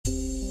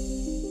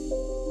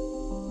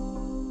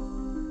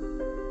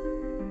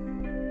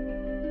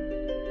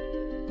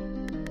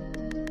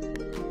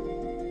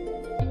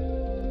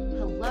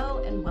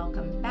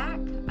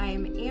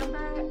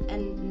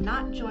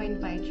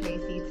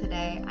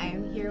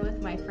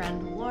my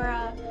friend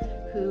Laura,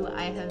 who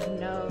I have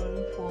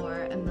known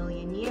for a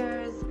million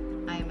years.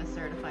 I am a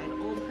certified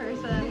old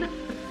person.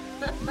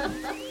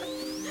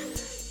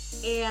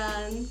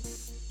 And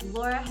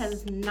Laura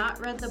has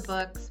not read the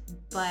books,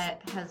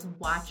 but has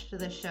watched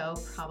the show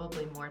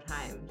probably more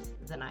times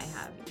than I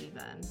have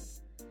even.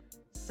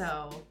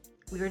 So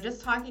we were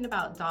just talking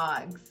about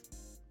dogs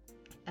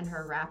and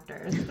her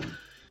raptors.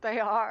 They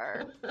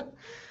are.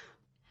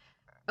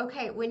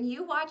 Okay, when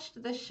you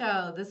watched the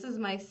show, this is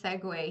my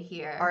segue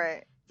here. All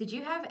right. Did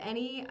you have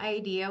any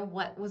idea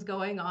what was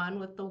going on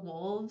with the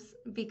wolves?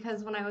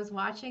 Because when I was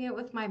watching it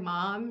with my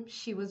mom,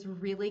 she was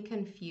really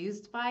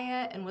confused by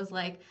it and was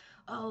like,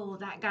 "Oh,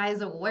 that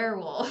guy's a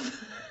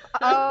werewolf."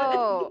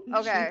 Oh, She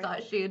okay.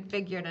 thought she had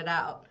figured it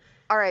out.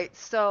 All right.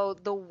 So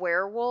the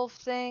werewolf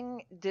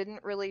thing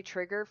didn't really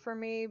trigger for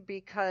me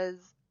because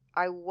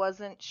I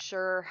wasn't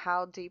sure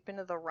how deep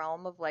into the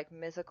realm of like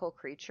mythical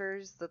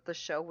creatures that the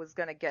show was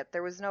going to get.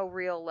 There was no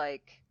real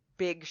like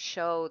big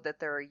show that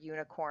there are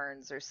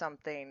unicorns or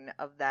something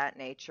of that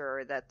nature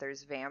or that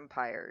there's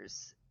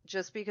vampires.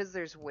 Just because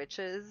there's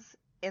witches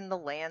in the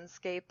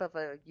landscape of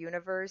a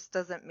universe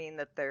doesn't mean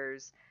that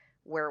there's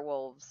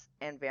werewolves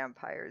and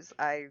vampires.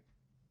 I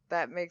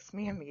That makes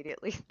me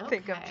immediately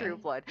think of True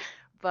Okay. Blood.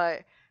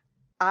 But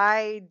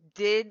I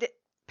did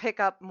pick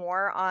up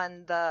more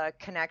on the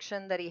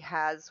connection that he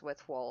has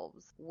with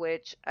wolves,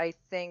 which I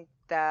think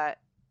that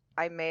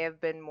I may have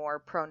been more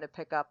prone to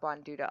pick up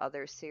on due to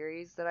other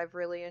series that I've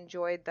really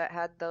enjoyed that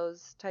had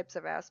those types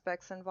of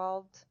aspects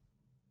involved.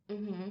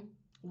 Mm-hmm.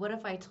 What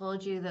if I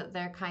told you that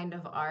there kind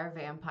of are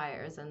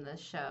vampires in this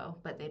show,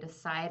 but they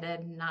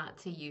decided not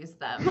to use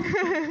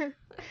them?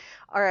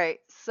 All right,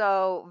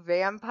 so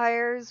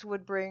vampires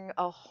would bring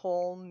a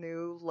whole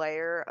new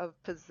layer of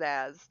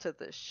pizzazz to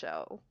this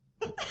show.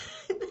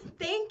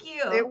 Thank It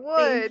you. Thank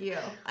would. you.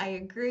 I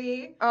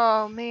agree.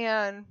 Oh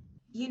man.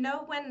 You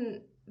know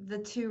when the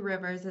Two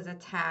Rivers is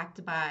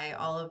attacked by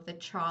all of the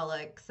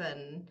Trollocs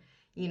and,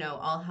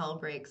 all hell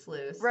breaks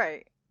loose.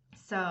 Right.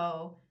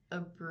 So a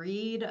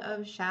breed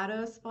of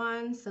shadow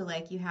spawn. So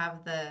like you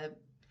have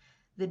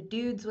the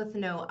dudes with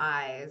no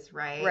eyes,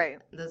 right? Right.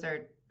 Those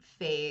are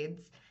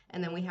fades.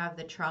 And then we have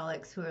the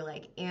Trollocs who are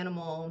like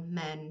animal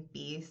men,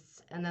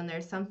 beasts. And then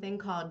there's something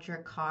called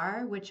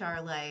Drakkar, which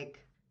are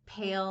like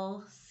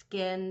pale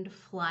skinned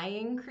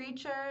flying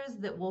creatures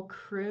that will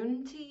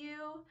croon to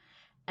you.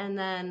 And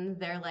then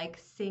their like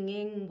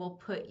singing will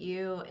put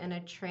you in a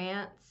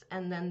trance.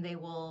 And then they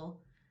will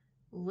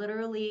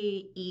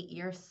literally eat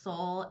your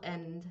soul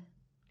and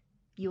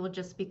you will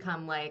just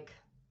become like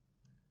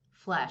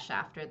flesh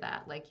after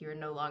that. Like you're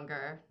no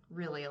longer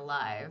really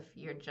alive.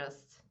 You're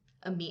just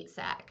a meat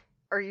sack.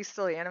 Are you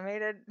still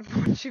animated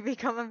once you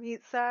become a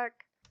meat sack?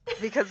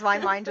 Because my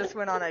mind just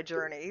went on a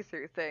journey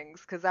through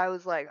things. Because I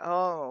was like,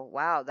 oh,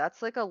 wow,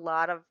 that's like a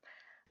lot of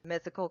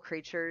mythical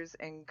creatures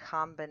in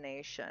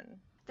combination.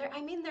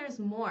 There's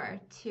more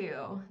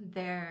too.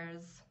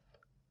 There's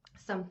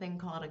something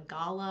called a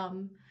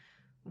golem,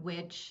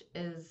 which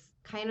is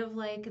kind of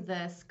like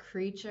this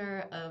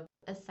creature of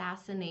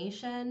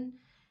assassination,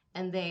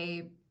 and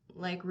they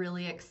like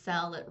really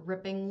excel at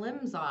ripping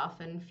limbs off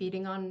and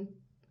feeding on,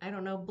 I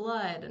don't know,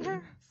 blood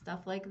and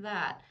stuff like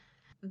that.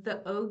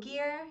 The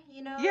Ogier,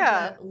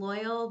 Yeah, the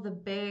loyal, the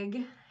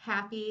big,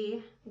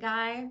 happy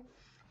guy,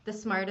 the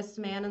smartest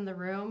man in the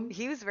room.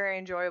 he was very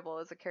enjoyable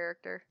as a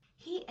character.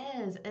 He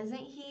is, isn't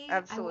he? I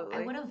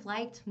Absolutely. would have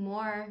liked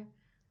more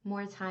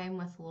time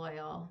with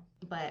Loyal,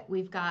 but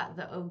we've got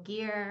the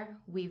Ogier,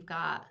 we've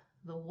got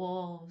the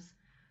wolves,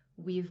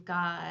 we've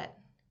got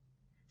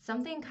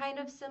something kind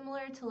of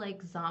similar to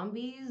like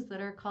zombies that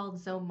are called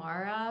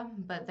Zomara,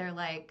 but they're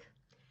like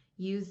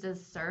used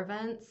as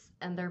servants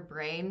and their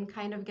brain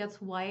kind of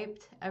gets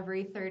wiped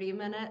every 30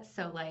 minutes.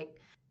 So like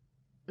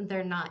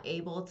they're not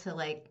able to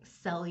like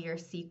sell your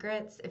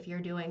secrets if you're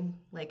doing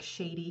like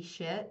shady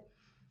shit.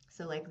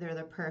 So like they're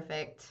the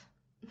perfect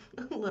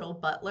little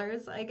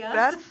butlers, I guess.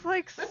 That's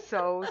like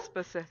so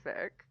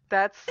specific.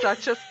 That's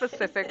such a It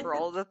specific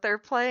role is. that they're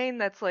playing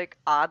that's like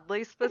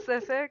oddly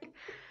specific.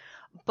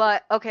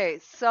 But okay,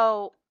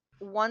 so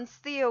once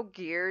the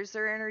Ogiers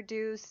are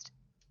introduced,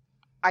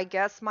 I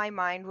guess my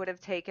mind would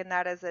have taken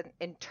that as an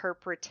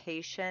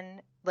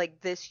interpretation,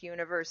 like this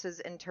universe's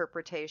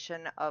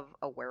interpretation of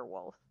a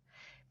werewolf.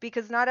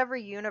 Because not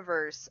every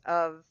universe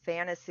of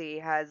fantasy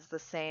has the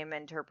same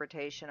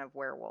interpretation of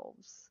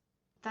werewolves.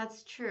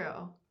 That's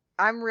true.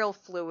 I'm real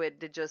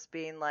fluid to just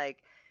being like,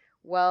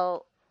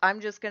 well,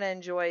 I'm just going to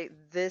enjoy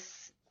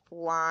this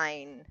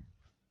line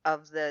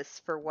of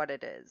this for what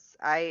it is.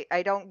 I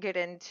don't get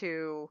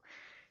into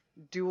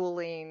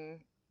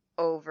dueling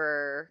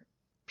over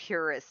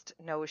purist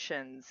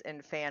notions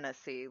in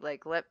fantasy.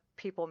 Like let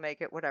people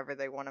make it whatever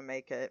they want to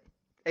make it,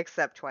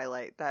 except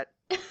Twilight.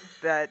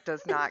 That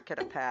does not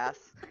get a pass.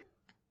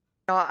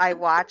 No, I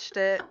watched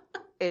it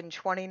in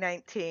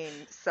 2019,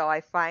 so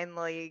I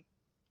finally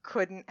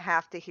couldn't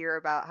have to hear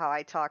about how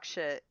I talk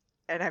shit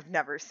and I've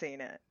never seen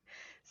it.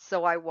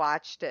 So I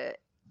watched it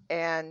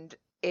and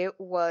it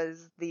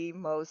was the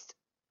most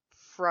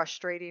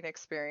frustrating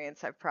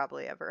experience I've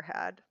probably ever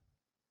had.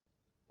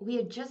 We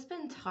had just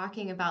been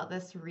talking about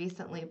this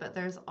recently, but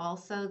there's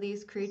also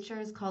these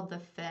creatures called the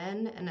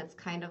Finn, and it's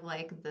kind of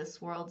like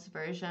this world's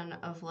version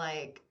of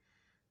like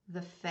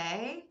the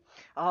Fae.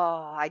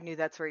 Oh, I knew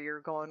that's where you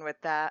were going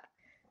with that.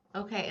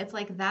 Okay, it's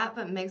like that,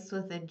 but mixed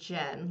with a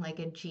jinn, like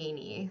a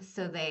genie.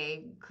 So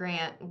they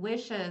grant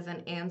wishes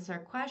and answer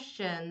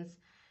questions,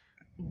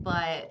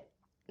 but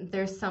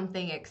there's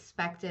something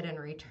expected in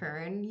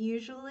return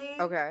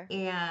usually, Okay.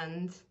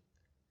 and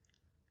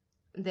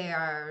they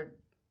are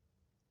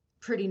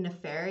pretty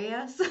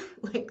nefarious.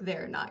 Like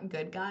they're not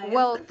good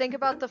guys. Well, think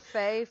about the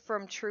Fae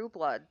from True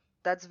Blood.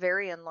 That's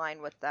very in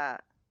line with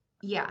that.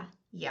 Yeah,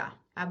 yeah,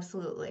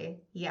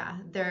 absolutely. Yeah,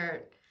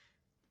 they're.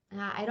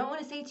 I don't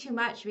want to say too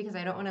much because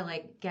I don't want to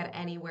like get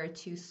anywhere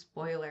too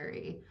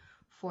spoilery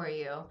for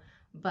you,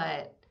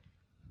 but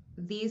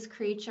these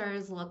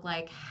creatures look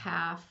like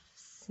half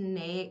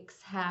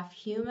snakes, half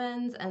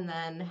humans, and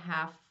then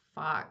half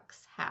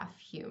fox, half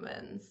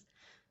humans.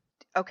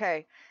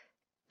 Okay,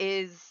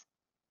 is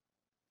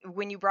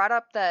when you brought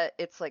up that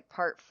it's like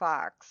part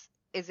fox,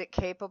 is it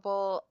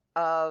capable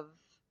of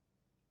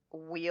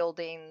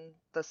wielding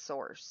the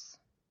source?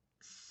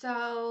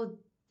 So,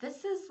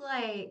 this is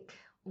like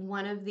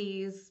one of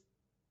these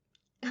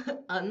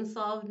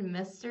unsolved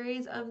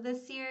mysteries of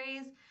this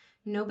series.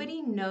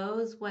 Nobody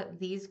knows what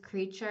these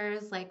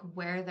creatures, like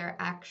where their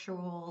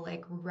actual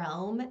like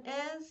realm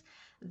is.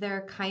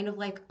 They're kind of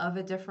like of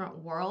a different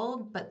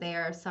world, but they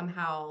are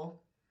somehow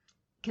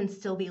can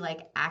still be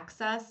like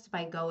accessed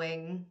by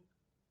going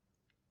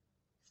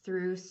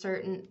through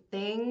certain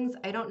things.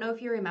 I don't know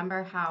if you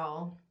remember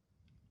how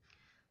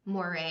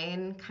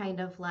Moraine kind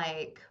of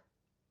like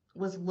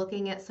was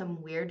looking at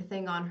some weird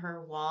thing on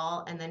her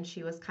wall, and then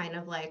she was kind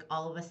of like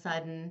all of a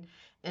sudden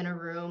in a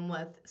room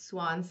with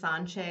Swan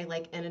Sanche,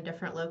 like in a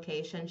different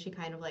location. She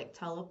kind of like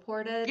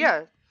teleported.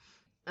 Yeah.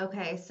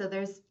 Okay, so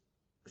there's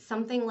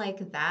something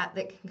like that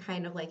that can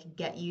kind of like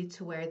get you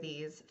to where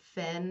these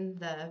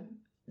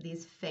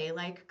these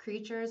Fae-like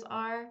creatures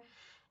are.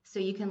 So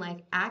you can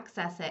like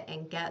access it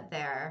and get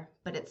there,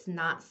 but it's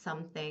not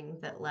something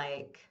that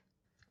like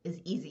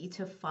is easy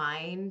to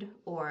find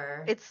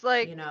or, It's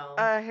like you know,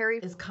 a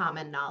Harry is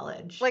common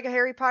knowledge. like a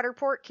Harry Potter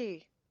port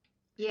key.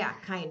 Yeah,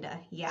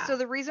 kinda. Yeah. So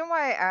the reason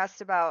why I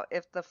asked about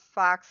if the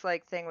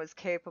fox-like thing was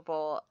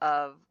capable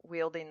of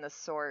wielding the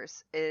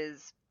source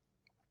is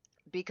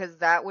because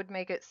that would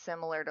make it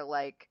similar to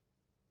like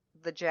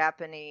the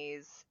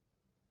Japanese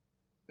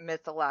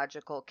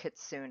mythological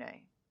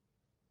kitsune.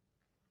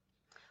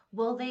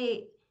 Well,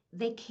 they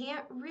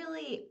can't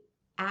really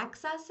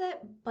access it,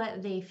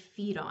 but they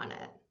feed on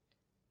it.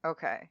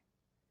 Okay.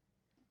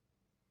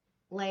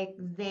 Like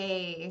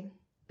they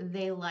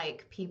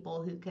like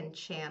people who can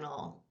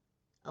channel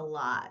a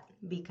lot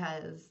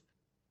because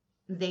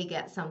they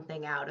get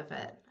something out of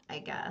it, I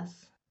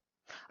guess.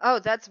 Oh,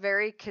 that's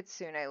very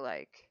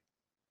kitsune-like.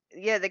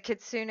 Yeah, the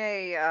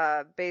kitsune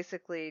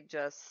basically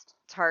just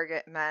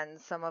target men.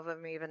 Some of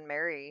them even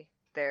marry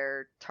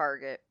their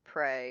target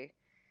prey.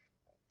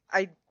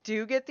 I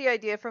do get the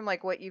idea from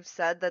like what you've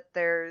said that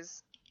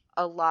there's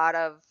a lot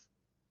of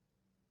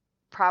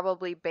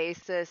probably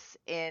basis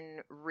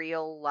in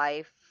real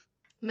life.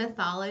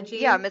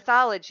 Yeah, Mythology.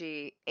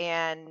 mythology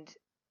and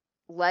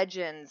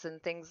legends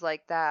and things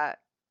like that.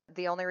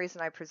 The only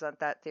reason I present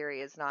that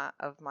theory is not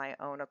of my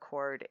own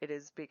accord. It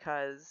is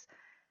because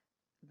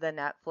the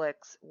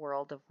Netflix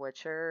World of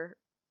Witcher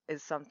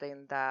is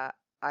something that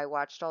I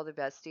watched all the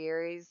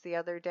bestiaries the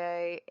other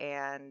day,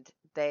 and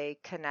they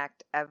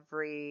connect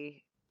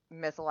every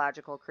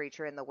mythological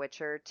creature in The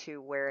Witcher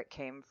to where it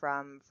came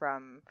from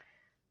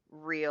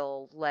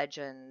real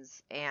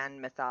legends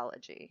and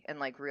mythology, and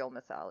like real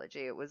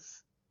mythology. It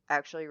was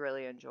actually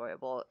really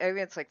enjoyable. I mean,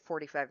 it's like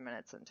 45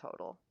 minutes in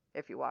total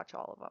if you watch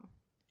all of them.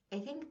 I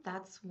think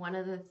that's one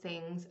of the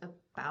things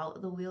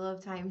about the Wheel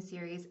of Time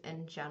series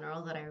in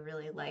general that I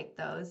really like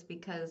those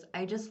because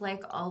I just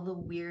like all the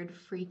weird,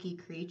 freaky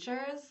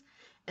creatures,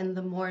 and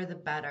the more the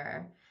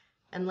better.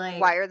 And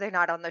Why like, are they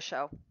not on the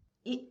show?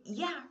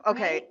 Yeah,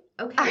 Okay, right?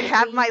 I Okay,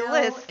 so have you my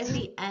know at list.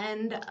 the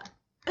end,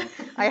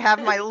 I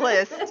have my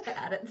list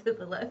add it to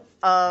the list.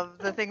 of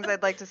the things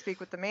I'd like to speak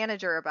with the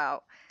manager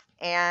about.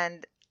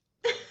 And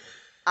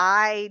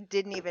I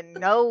didn't even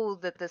know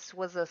that this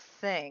was a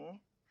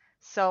thing.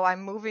 So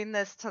I'm moving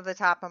this to the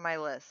top of my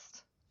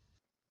list.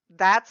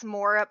 That's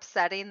more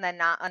upsetting than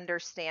not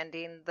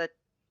understanding the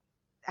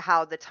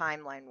how the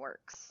timeline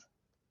works.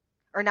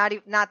 Or not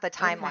the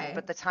timeline, Okay.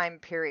 but the time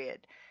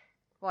period.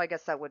 Well, I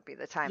guess that would be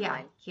the Yeah,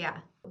 timeline. yeah.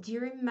 Do you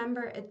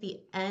remember at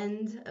the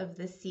end of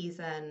the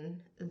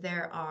season,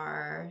 there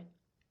are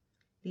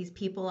these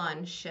people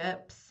on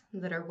ships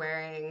that are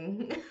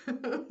wearing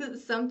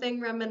something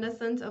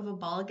reminiscent of a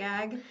ball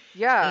gag?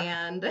 Yeah.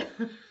 And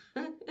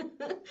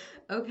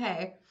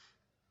okay,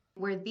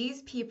 where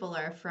these people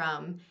are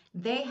from,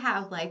 they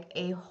have like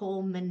a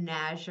whole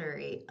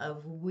menagerie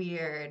of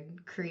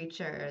weird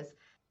creatures.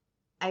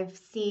 I've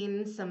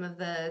seen some of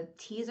the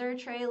teaser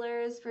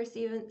trailers for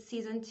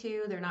season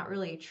 2. They're not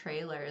really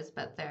trailers,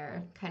 but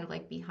they're kind of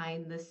like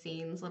behind the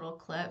scenes little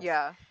clips.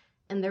 Yeah.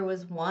 And there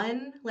was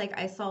one, like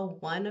I saw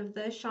one of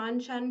the Shan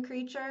Chen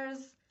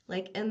creatures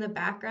like in the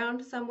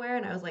background somewhere,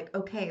 and I was like,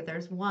 okay,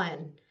 there's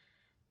one,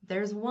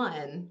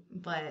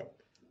 but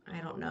I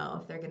don't know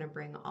if they're gonna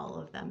bring all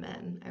of them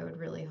in. I would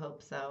really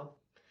hope so,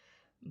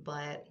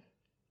 but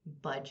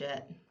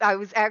budget. I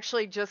was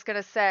actually just going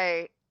to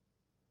say,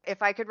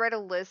 if I could write a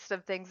list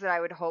of things that I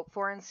would hope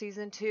for in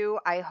season 2,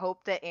 I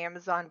hope that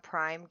Amazon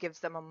Prime gives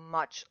them a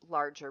much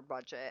larger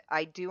budget.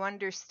 I do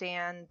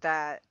understand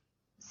that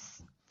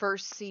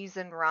first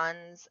season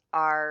runs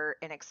are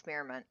an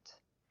experiment.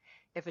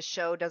 If a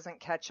show doesn't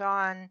catch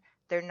on,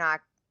 they're not,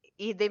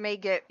 they may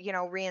get,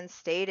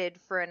 reinstated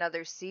for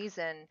another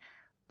season,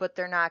 but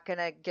they're not going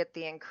to get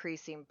the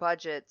increasing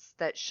budgets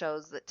that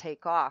shows that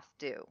take off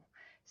do.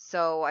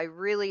 So I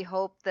really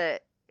hope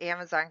that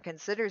Amazon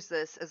considers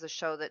this as a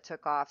show that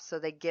took off, so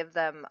they give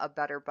them a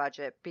better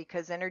budget,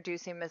 because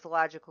introducing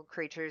mythological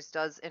creatures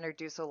does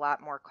introduce a lot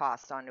more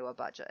cost onto a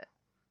budget,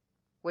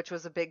 which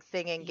was a big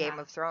thing in Game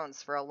Yeah. of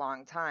Thrones for a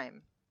long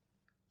time.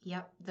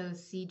 Yep, those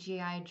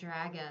CGI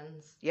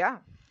dragons. Yeah.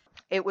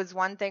 It was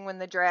one thing when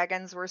the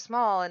dragons were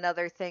small,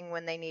 another thing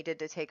when they needed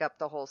to take up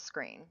the whole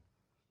screen.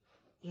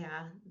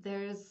 Yeah,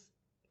 there's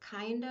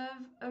kind of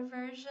a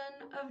version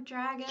of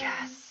dragons.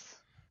 Yes.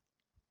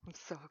 I'm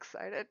so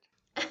excited.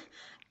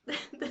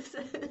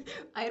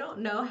 I don't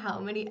know how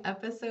many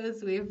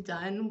episodes we've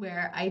done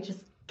where I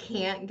just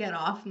can't get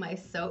off my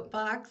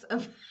soapbox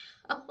of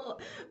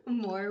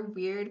more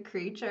weird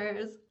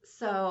creatures.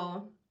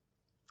 So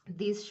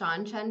these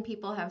Shan Chen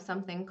people have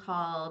something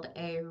called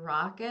a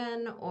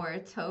rockin or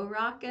toe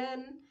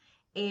rockin,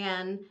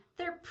 and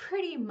they're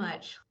pretty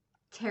much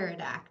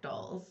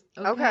pterodactyls,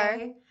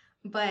 okay?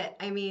 But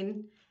I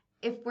mean,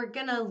 if we're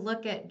gonna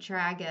look at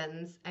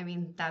dragons, I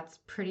mean, that's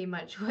pretty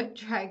much what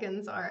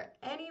dragons are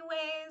anyways.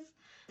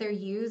 They're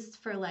used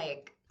for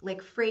like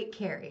freight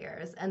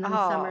carriers, and then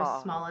some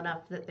are small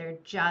enough that they're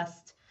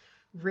just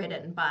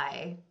ridden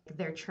by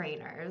their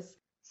trainers.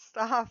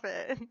 Stop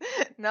it.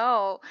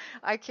 No,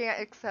 I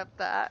can't accept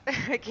that.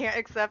 I can't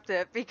accept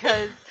it,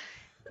 because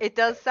it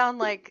does sound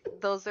like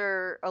those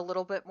are a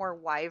little bit more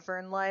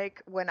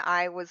wyvern-like, when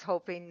I was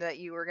hoping that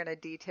you were going to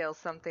detail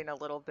something a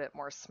little bit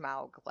more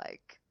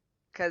Smaug-like.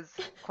 Because,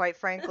 quite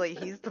frankly,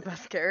 he's the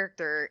best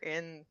character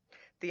in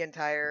the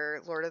entire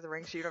Lord of the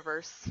Rings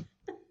universe.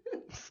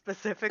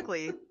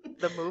 Specifically,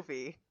 the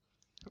movie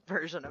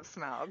version of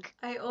Smaug.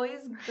 I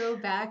always go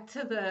back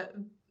to the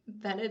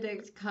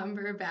Benedict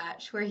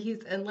Cumberbatch where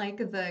he's in like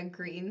the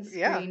green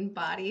screen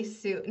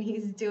bodysuit and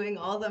he's doing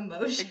all the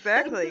motions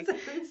Exactly.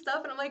 and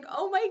stuff, and I'm like,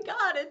 oh my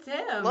god, it's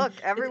him. Look,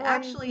 everyone, it's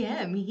actually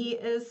him. He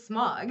is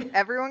Smaug.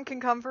 Everyone can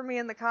come for me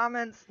in the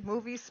comments.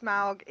 Movie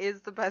Smaug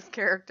is the best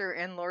character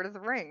in Lord of the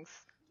Rings.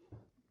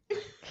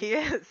 He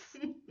is.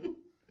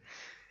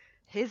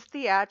 His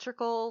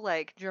theatrical,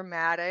 like,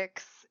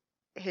 dramatics,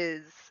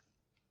 his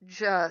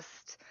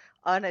just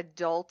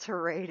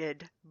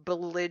unadulterated,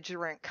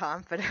 belligerent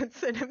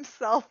confidence in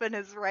himself and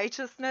his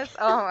righteousness.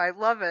 Oh, I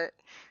love it.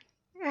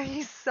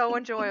 He's so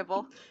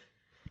enjoyable.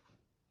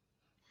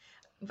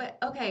 But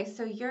okay,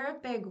 so you're a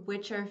big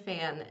Witcher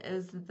fan.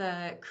 Is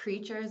the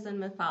creatures and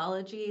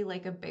mythology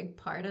like a big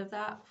part of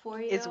that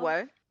for you? Is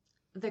what?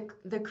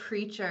 The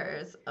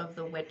creatures of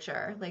The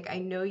Witcher. Like, I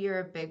know you're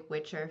a big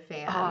Witcher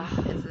fan.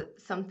 Is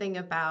it something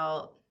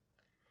about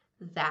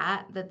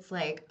that that's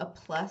like a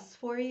plus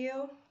for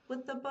you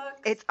with the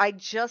books? I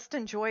just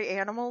enjoy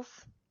animals.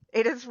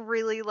 It is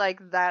really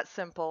like that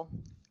simple.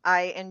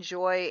 I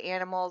enjoy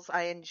animals.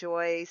 I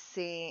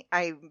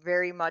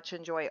very much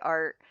enjoy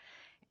art.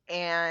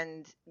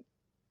 And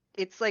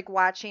it's like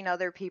watching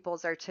other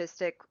people's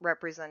artistic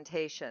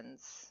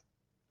representations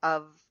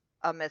of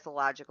a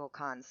mythological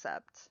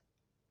concept.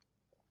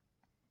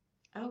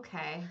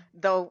 Okay.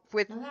 Though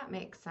Well, that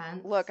makes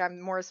sense. Look, I'm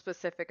more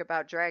specific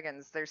about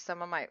dragons. There's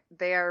some of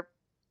they're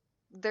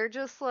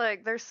just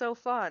like, they're so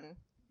fun.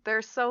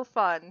 They're so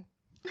fun.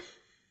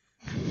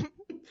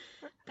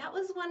 That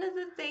was one of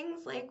the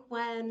things, like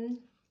when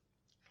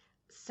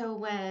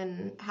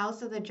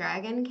House of the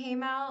Dragon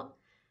came out,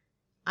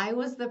 I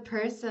was the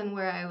person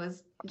where I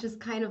was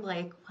just kind of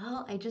like,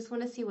 well, I just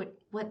want to see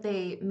what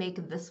they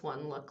make this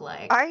one look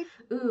like. I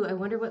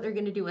wonder what they're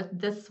gonna do with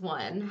this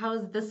one.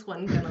 How's this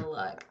one gonna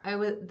look?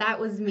 That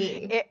was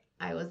me.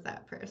 I was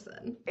that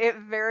person. It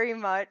very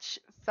much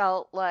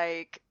felt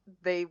like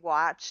they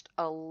watched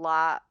a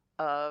lot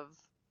of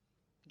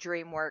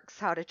DreamWorks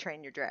How to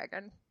Train Your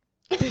Dragon.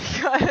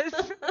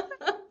 Because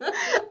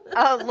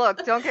oh,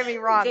 look, don't get me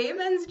wrong.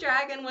 Damon's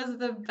dragon was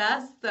the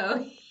best,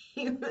 though.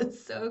 He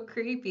was so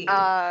creepy.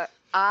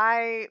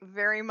 I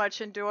very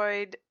much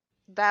enjoyed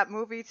that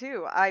movie,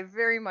 too. I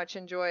very much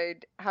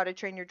enjoyed How to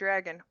Train Your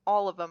Dragon.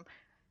 All of them.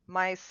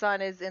 My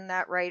son is in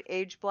that right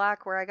age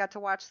block where I got to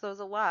watch those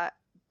a lot.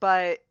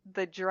 But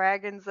the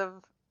dragons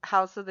of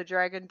House of the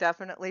Dragon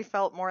definitely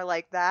felt more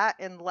like that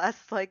and less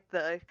like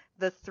the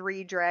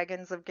three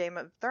dragons of Game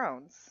of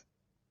Thrones.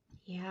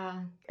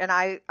 Yeah. And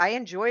I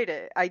enjoyed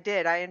it. I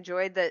did. I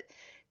enjoyed that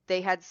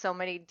they had so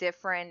many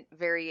different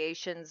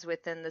variations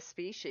within the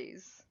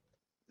species.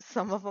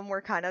 Some of them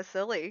were kind of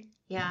silly.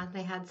 Yeah,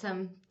 they had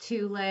some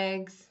 2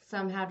 legs,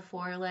 some had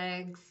 4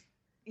 legs.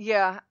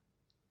 Yeah,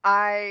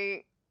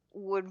 I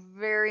would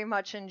very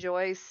much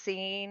enjoy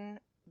seeing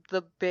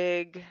the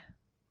big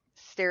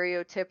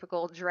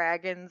stereotypical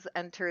dragons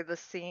enter the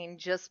scene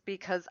just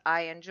because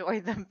I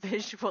enjoy them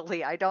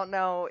visually. I don't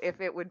know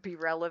if it would be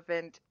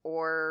relevant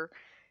or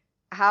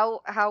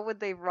how would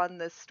they run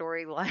this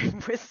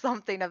storyline with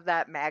something of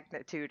that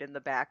magnitude in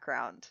the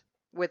background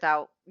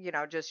without,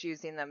 just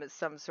using them as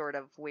some sort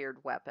of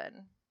weird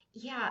weapon.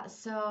 Yeah,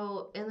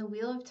 so in the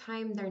Wheel of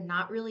Time, they're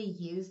not really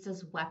used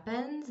as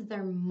weapons.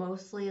 They're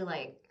mostly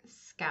like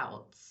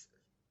scouts,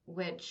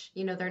 which,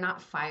 they're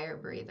not fire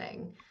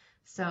breathing.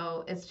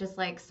 So it's just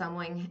like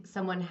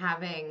someone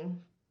having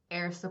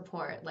air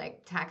support,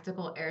 like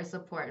tactical air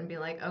support, and be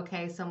like,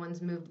 okay,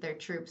 someone's moved their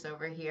troops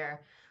over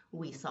here.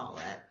 We saw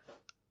it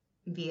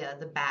via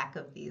the back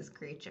of these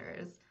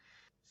creatures.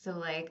 So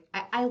like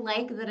I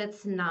like that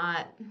it's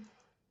not.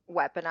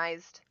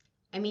 Weaponized.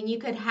 I mean, you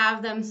could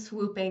have them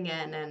swooping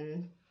in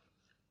and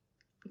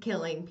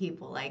killing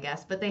people, I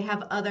guess, but they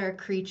have other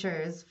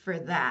creatures for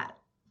that.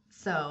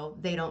 So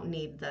they don't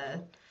need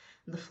the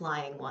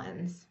flying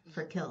ones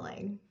for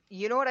killing.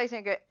 You know what I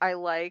think I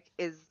like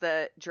is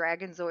that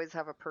dragons always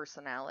have a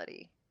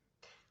personality.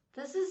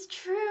 This is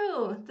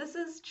true. This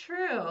is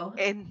true.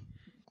 And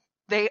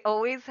they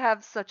always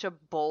have such a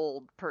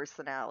bold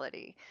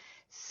personality.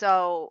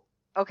 So,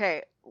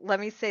 okay, let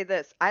me say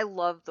this. I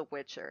love The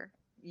Witcher.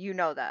 You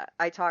know that.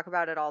 I talk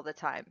about it all the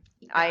time.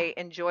 Yeah. I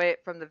enjoy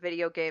it from the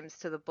video games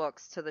to the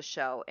books to the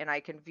show, and I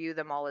can view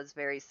them all as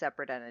very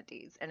separate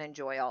entities and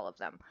enjoy all of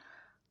them.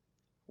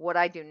 What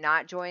I do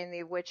not enjoy in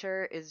The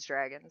Witcher is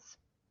dragons.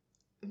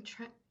 I'm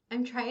trying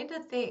I'm trying to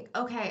think.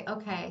 Okay,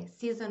 okay.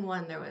 Season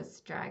 1 there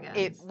was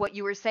dragons, What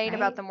you were saying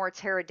about right? the more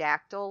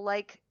pterodactyl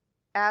like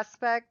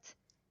aspect,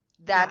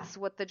 Yeah. that's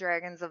what the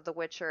dragons of The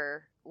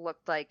Witcher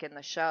looked like in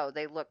the show.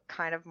 They looked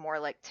kind of more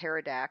like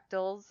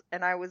pterodactyls,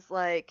 and I was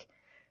like,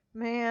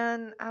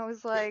 man, I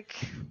was like,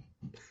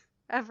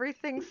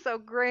 everything's so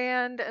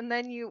grand, and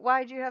then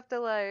why'd you have to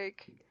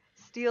like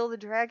steal the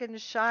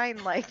dragon's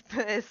shine like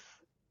this?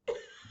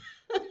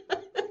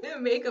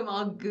 Make them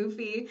all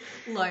goofy,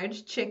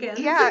 large chickens.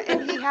 Yeah,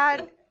 and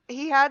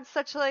he had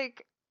such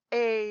like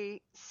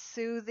a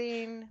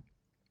soothing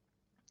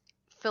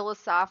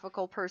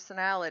philosophical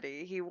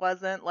personality. He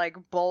wasn't like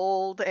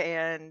bold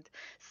and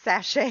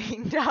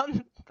sashaying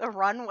down the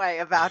runway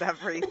about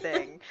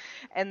everything.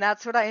 And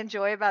that's what I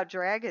enjoy about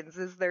dragons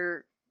is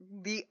they're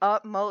the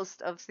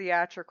utmost of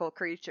theatrical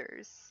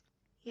creatures.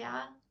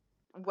 Yeah.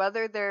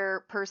 Whether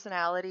their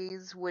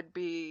personalities would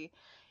be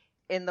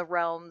in the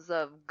realms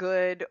of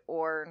good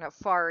or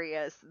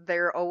nefarious,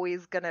 they're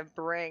always going to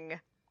bring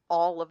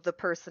all of the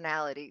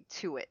personality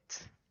to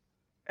it.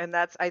 And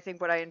that's, I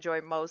think, what I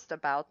enjoy most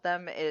about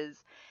them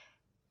is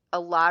a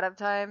lot of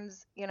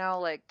times,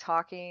 like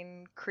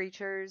talking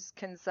creatures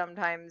can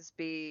sometimes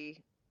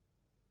be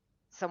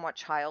somewhat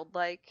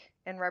childlike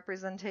in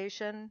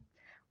representation,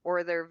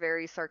 or they're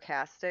very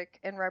sarcastic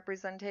in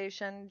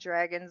representation.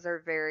 Dragons are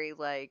very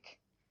like,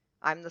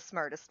 I'm the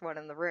smartest one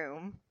in the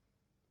room,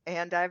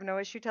 and I have no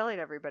issue telling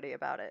everybody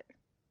about it.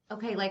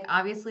 Okay, like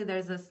obviously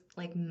there's this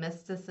like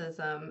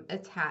mysticism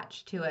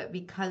attached to it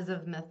because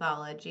of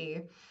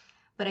mythology,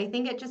 but I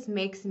think it just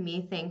makes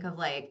me think of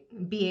like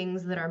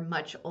beings that are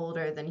much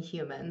older than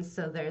humans.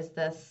 So there's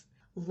this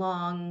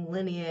long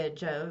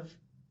lineage of,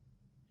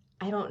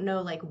 I don't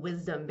know, like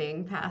wisdom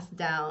being passed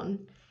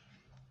down.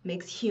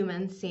 Makes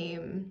humans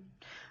seem,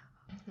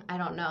 I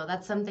don't know.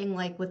 That's something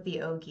like with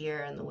the Ogier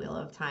and the Wheel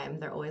of Time.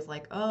 They're always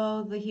like,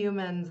 oh, the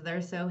humans,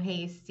 they're so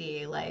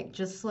hasty. Like,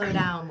 just slow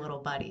down, little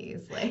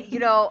buddies. You Like,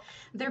 know,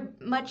 they're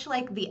much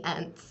like the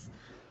Ents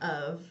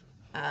of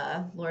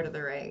Lord of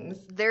the Rings.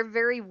 they're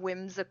very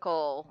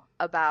whimsical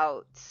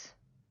about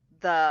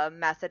the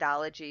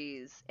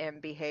methodologies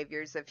and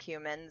behaviors of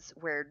humans,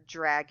 where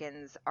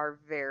dragons are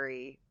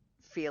very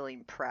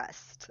feeling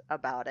pressed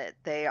about it.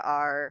 They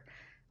are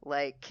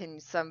like, can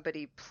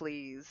somebody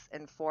please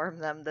inform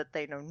them that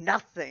they know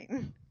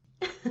nothing?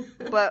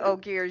 But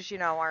Ogiers,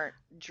 aren't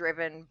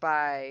driven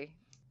by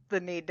the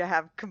need to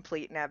have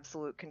complete and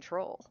absolute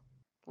control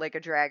like a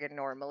dragon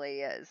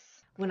normally is.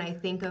 When I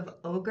think of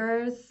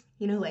ogres,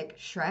 like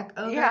Shrek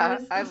Yeah,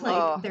 ogres, I like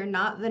oh, they're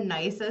not the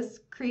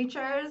nicest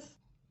creatures.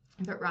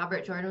 But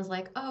Robert Jordan was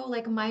like, oh,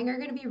 like mine are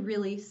going to be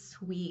really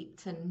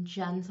sweet and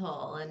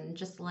gentle and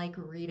just like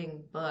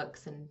reading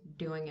books and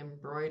doing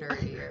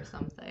embroidery or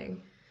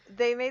something.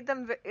 they made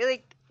them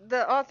like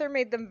the author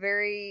made them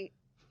very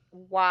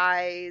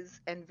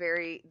wise and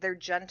they're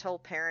gentle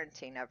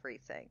parenting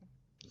everything.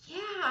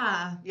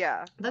 Yeah,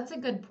 Yeah. that's a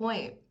good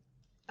point.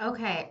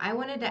 Okay, I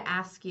wanted to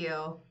ask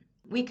you,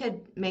 we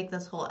could make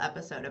this whole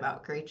episode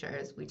about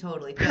creatures. We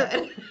totally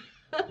could.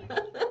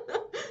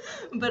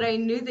 But I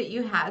knew that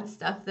you had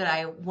stuff that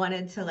I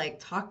wanted to like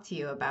talk to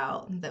you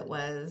about that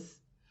was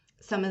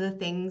some of the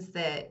things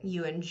that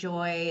you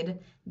enjoyed,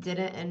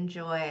 didn't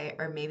enjoy,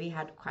 or maybe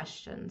had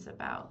questions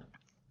about.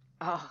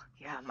 Oh,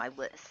 yeah, my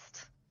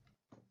list.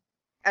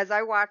 As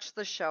I watched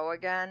the show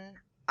again,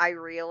 I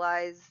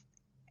realized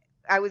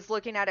I was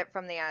looking at it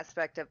from the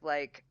aspect of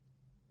like,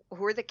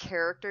 who are the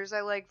characters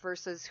I like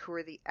versus who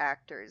are the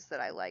actors that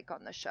I like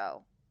on the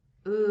show.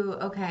 Ooh,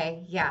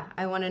 okay. Yeah,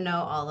 I want to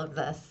know all of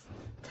this.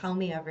 Tell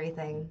me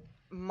everything.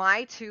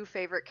 My two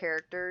favorite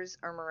characters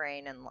are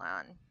Moraine and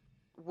Lan,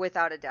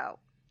 without a doubt.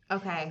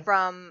 Okay.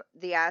 From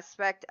the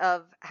aspect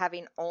of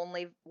having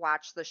only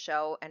watched the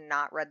show and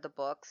not read the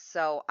books,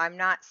 so I'm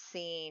not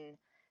seeing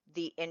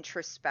the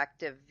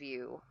introspective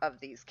view of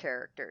these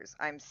characters.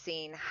 I'm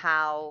seeing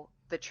how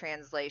the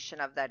translation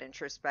of that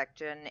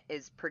introspection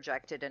is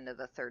projected into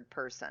the third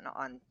person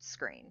on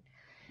screen.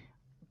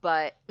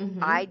 But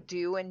Mm-hmm. I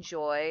do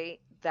enjoy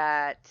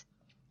that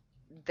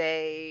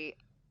they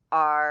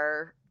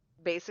are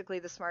basically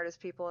the smartest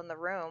people in the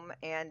room,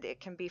 and it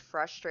can be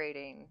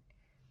frustrating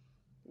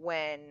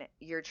when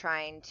you're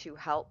trying to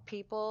help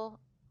people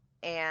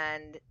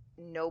and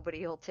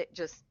nobody will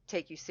just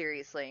take you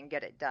seriously and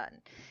get it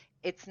done.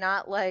 It's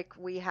not like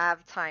we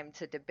have time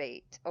to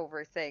debate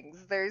over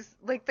things. There's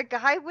like the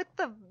guy with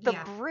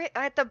Yeah.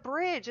 at the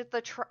bridge at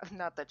the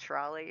not the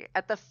trolley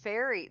at the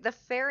ferry, the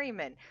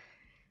ferryman.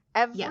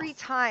 Every Yes.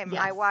 time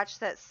I Yes. watch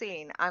that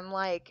scene, I'm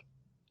like,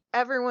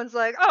 everyone's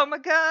like, "Oh my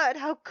god,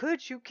 how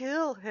could you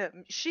kill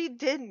him?" She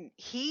didn't.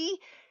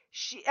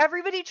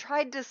 Everybody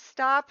tried to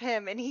stop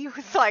him and he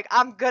was like,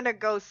 "I'm going to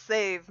go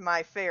save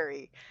my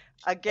fairy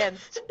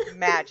against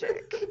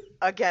magic."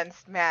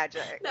 Against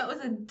magic. That was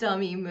a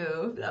dummy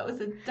move. That was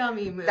a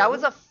dummy That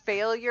was move. a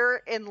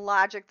failure in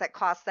logic that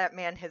cost that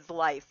man his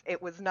life.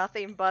 It was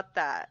nothing but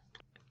that.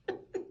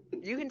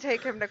 You can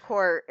take him to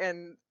court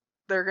and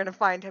they're going to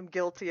find him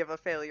guilty of a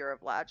failure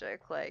of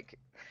logic. Like,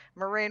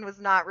 Moraine was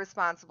not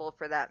responsible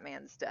for that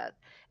man's death.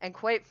 And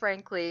quite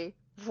frankly,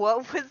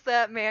 what was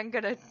that man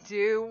going to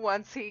do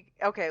once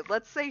okay,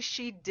 let's say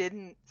she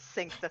didn't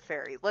sink the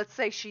ferry. Let's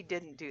say she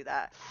didn't do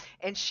that.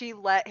 And she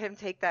let him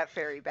take that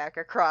ferry back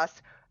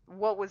across.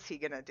 What was he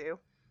going to do?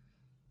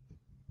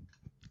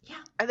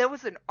 Yeah, And that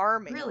was an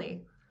army.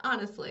 really.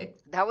 Honestly.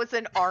 That was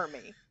an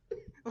army.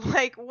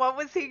 Like, what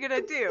was he going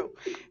to do?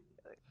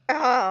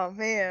 Oh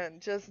man,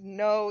 just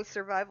no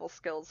survival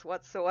skills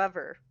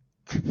whatsoever.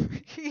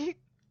 He-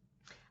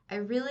 I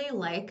really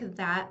like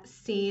that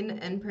scene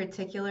in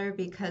particular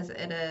because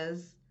it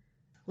is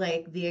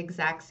like the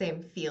exact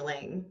same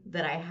feeling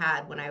that I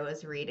had when I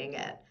was reading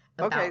it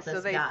okay, about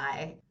this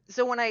guy.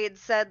 so when I had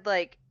said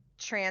like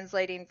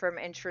translating from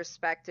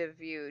introspective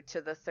view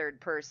to the third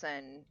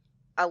person,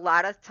 a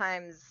lot of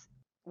times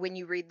when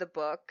you read the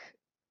book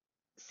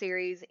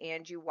series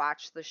and you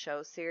watch the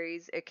show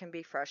series, it can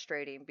be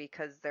frustrating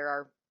because there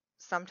are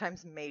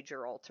sometimes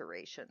major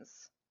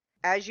alterations.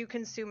 As you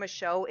consume a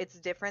show, it's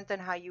different than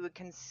how you would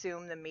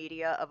consume the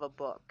media of a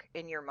book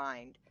in your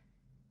mind.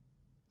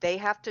 They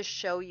have to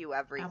show you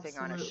everything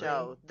on a Absolutely.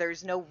 show.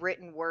 There's no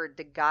written word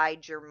to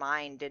guide your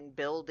mind in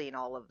building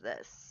all of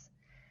this.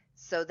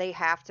 So they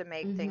have to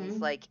make things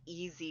Mm-hmm. like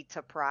easy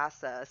to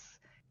process.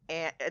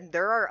 And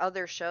there are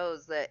other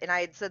shows that, and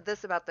I had said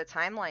this about the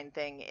timeline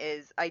thing,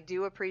 is I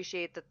do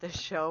appreciate that the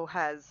show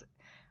has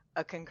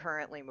a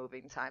concurrently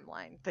moving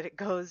timeline, that it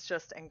goes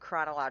just in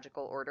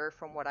chronological order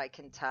from what I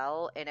can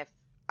tell. And if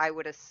I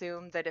would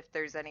assume that if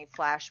there's any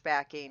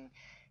flashbacking,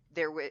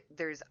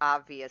 there's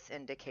obvious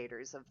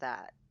indicators of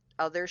that.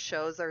 Other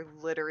shows are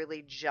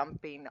literally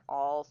jumping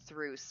all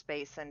through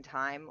space and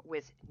time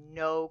with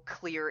no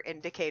clear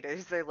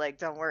indicators. They're like,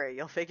 don't worry,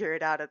 you'll figure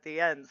it out at the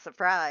end.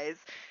 Surprise.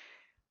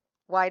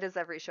 Why does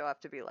every show have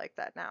to be like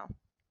that now?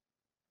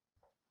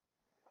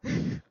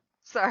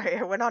 Sorry,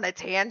 I went on a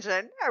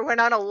tangent. I went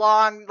on a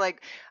long,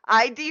 like,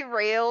 I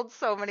derailed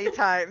so many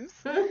times.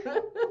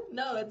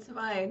 No, it's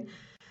fine.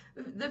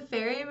 The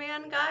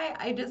ferryman guy,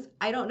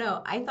 I don't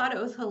know. I thought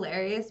it was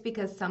hilarious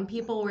because some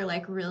people were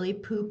like really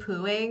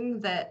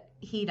poo-pooing that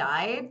he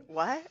died.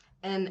 What?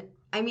 And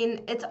I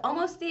mean, it's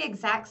almost the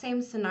exact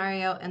same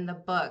scenario in the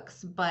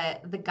books,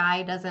 but the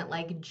guy doesn't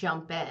like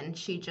jump in.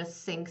 She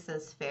just sinks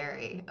his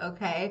ferry,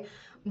 okay?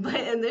 But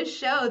in this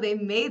show, they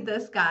made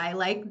this guy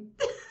like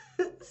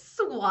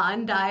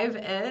swan dive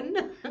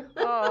in.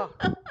 Oh,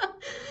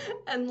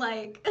 And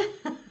like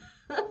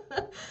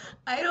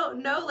I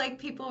don't know, like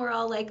people were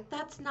all like,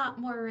 that's not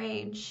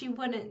Moraine. She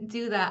wouldn't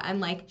do that. I'm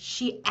like,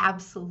 she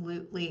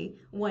absolutely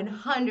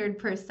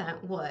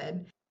 100%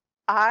 would.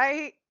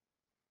 I.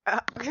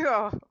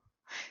 Oh,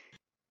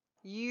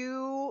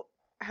 you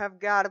have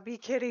got to be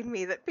kidding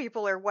me that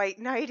people are white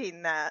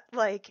knighting that.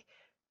 Like,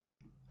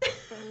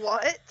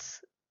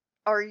 what?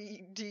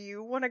 Do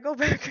you want to go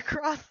back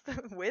across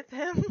with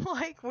him?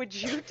 Like, would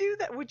you do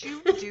that? Would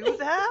you do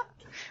that?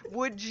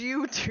 Would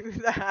you do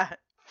that?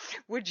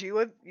 Would you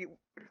have,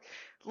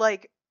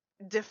 like,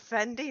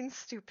 defending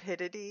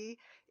stupidity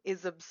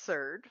is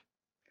absurd.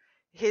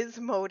 His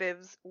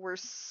motives were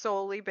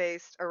solely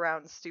based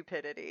around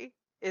stupidity.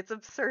 It's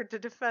absurd to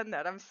defend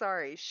that. I'm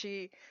sorry.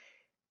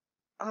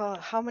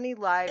 How many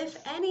If lives?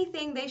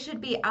 anything, they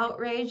should be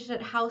outraged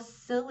at how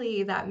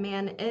silly that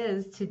man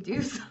is to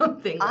do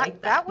something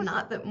like That that. was,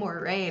 Not that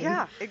Moraine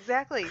yeah,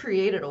 exactly.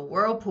 created a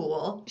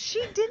whirlpool.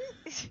 She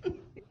didn't,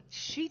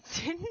 she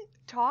didn't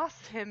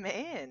toss him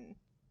in.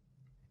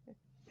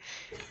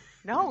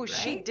 No,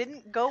 she Right?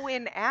 didn't go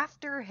in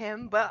after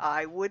him, but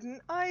I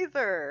wouldn't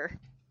either.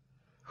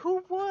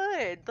 Who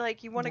would?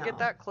 Like, you want to get No.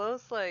 that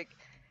close? Like,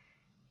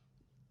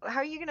 how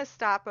are you going to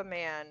stop a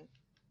man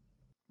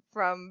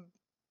from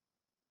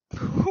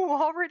who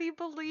already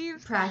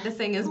believes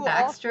Practicing his who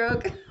all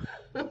backstroke.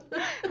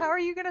 how are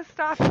you going to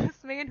stop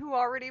this man who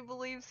already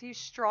believes he's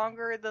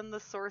stronger than the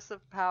source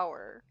of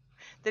power?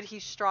 That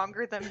he's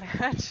stronger than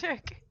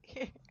magic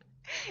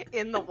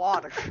in the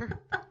water.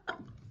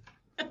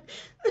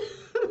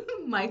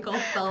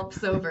 Michael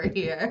Phelps over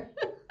here.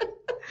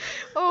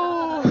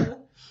 Oh,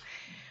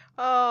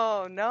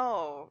 oh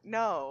no,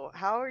 no.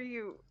 How are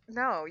you?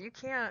 No, you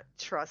can't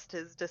trust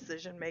his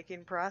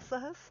decision-making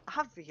process,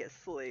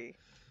 obviously.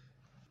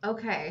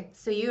 Okay,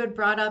 so you had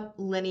brought up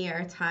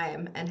linear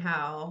time and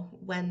how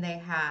when they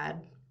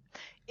had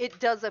It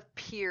does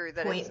appear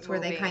that it's points where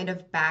they kind moving.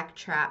 of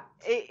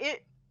backtracked.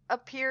 It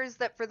appears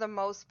that for the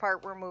most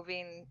part we're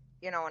moving,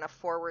 in a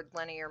forward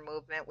linear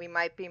movement. We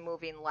might be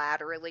moving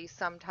laterally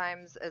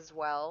sometimes as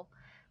well,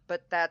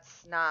 but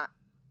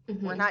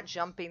we're Hmm. not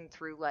jumping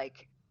through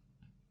like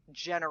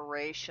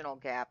generational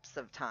gaps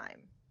of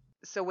time.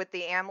 So with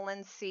the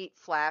Amelin seat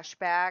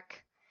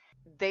flashback,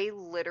 they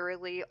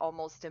literally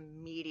almost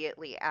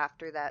immediately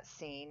after that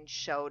scene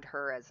showed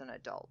her as an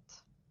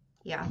adult.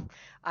 Yeah.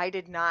 I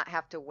did not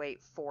have to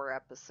wait 4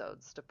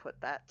 episodes to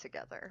put that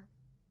together.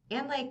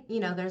 And like,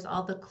 there's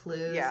all the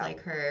clues, Yeah. like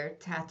her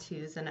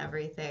tattoos and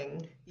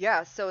everything.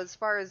 Yeah, so as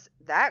far as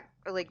that,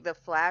 like the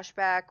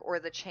flashback or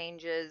the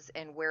changes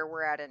and where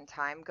we're at in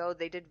time go,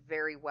 they did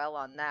very well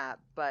on that.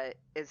 But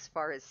as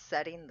far as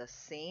setting the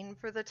scene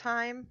for the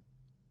time,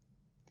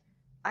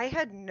 I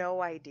had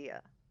no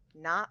idea.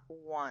 Not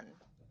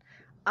one.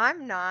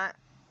 I'm not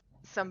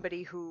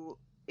somebody who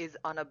is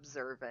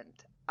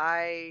unobservant.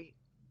 I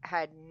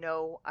had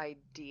no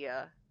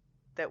idea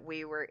that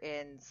we were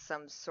in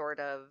some sort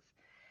of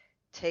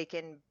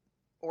taken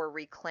or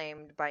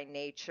reclaimed by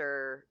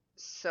nature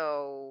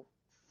so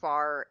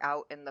far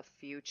out in the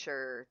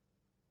future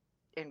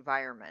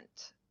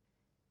environment.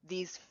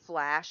 These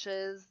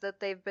flashes that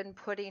they've been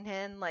putting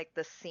in, like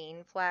the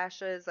scene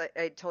flashes,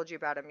 I told you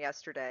about them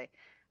yesterday.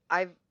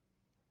 I've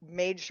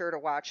made sure to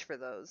watch for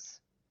those.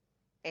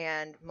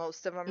 And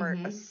most of them are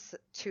Hmm.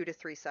 2 to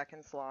 3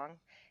 seconds long.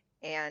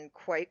 And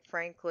quite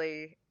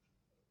frankly,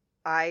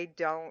 I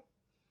don't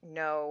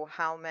know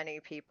how many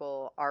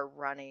people are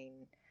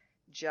running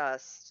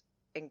just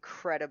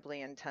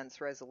incredibly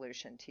intense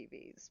resolution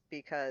TVs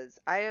because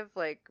I have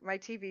like my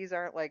TVs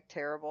aren't like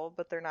terrible,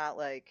 but they're not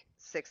like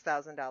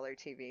 $6,000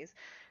 TVs.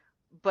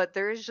 But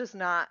there is just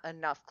not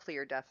enough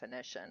clear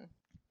definition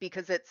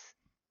because it's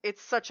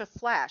such a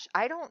flash.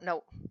 I don't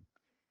know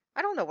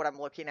what I'm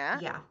looking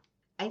at. Yeah.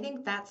 I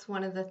think that's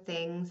one of the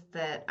things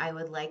that I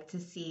would like to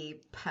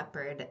see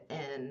peppered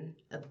in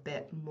a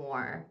bit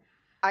more.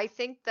 I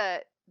think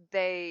that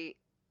they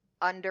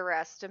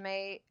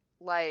underestimate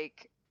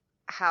like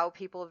how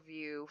people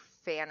view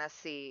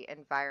fantasy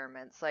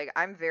environments. Like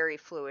I'm very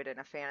fluid in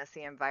a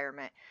fantasy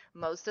environment.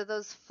 Most of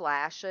those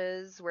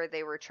flashes where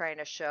they were trying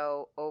to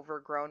show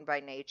overgrown by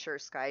nature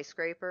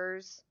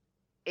skyscrapers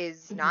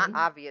is not Hmm.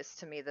 obvious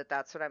to me that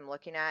that's what I'm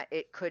looking at.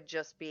 It could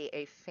just be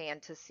a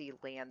fantasy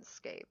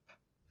landscape.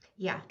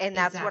 Yeah, And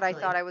that's what I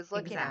thought exactly. I was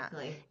looking at.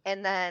 Exactly.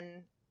 And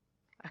then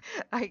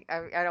I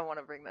don't want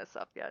to bring this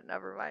up yet.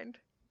 Never mind.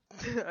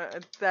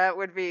 That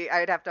would be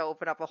I'd have to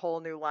open up a whole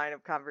new line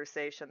of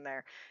conversation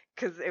there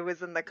because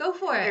Go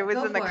for it it. was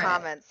Go in the for it.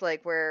 comments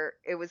like where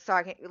it was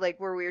talking like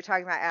where we were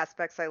talking about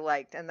aspects I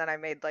liked and then I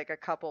made like a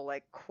couple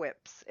like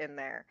quips in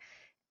there.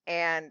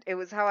 And it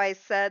was how I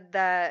said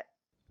that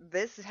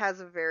this has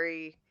a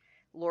very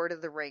Lord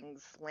of the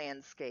Rings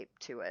landscape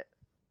to it.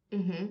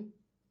 Hmm.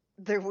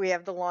 There we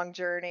have the long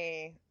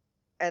journey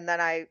and then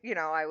I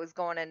was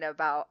going into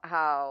about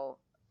how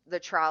the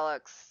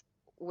Trollocs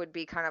would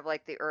be kind of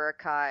like the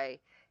Uruk-hai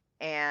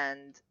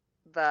and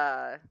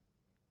the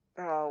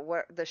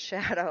what the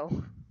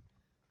shadow.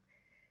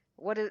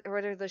 What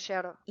are the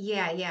shadow?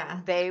 Yeah,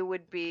 yeah. They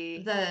would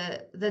be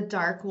The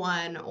dark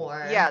one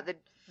or yeah,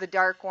 the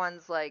dark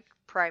ones like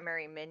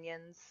primary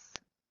minions.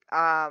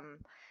 Um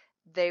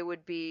they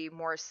would be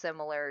more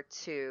similar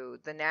to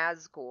the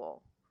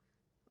Nazgul,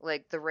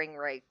 like the ring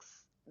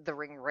wraiths,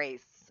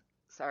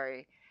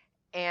 sorry.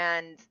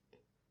 And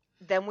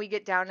then we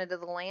get down into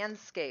the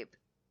landscape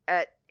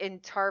at in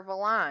Tar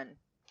Valon.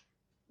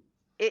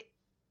 It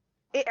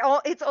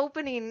its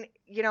opening,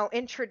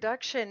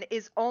 introduction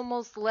is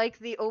almost like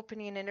the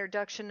opening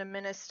introduction to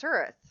Minas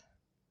Tirith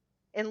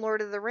in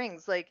Lord of the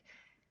Rings. Like,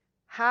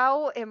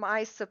 how am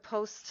I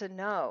supposed to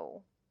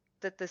know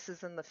that this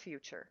is in the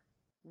future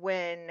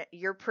when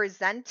you're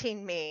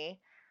presenting me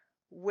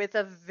with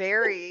a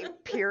very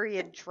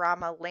period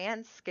drama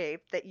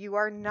landscape that you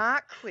are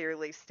not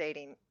clearly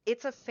stating.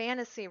 It's a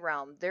fantasy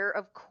realm. There,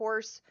 of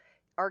course,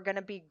 are going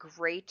to be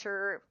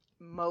greater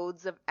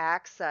modes of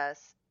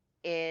access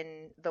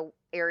in the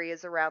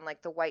areas around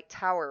like the White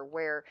Tower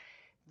where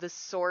the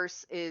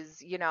source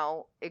is,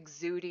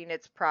 exuding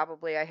its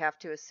probably, I have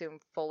to assume,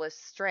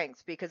 fullest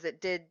strength because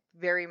it did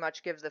very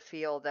much give the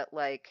feel that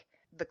like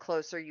the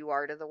closer you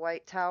are to the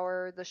White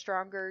Tower, the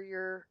stronger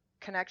your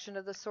connection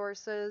to the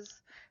source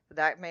is.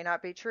 That may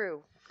not be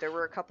true. There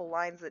were a couple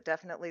lines that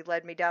definitely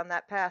led me down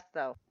that path,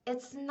 though.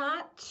 It's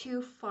not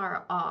too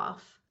far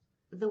off.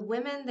 The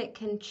women that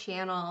can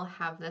channel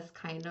have this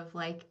kind of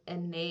like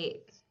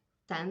innate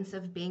sense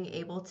of being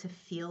able to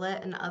feel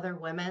it in other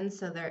women.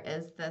 So there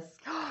is this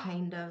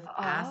kind of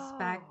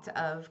aspect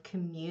Oh, of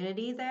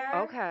community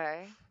there.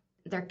 okay.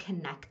 They're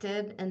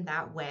connected in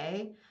that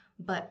way.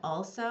 But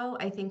also,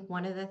 I think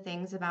one of the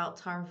things about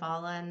Tar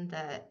Valon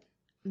that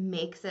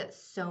makes it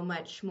so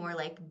much more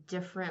like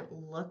different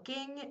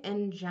looking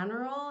in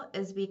general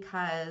is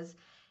because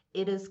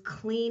it is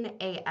clean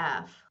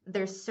AF.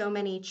 There's so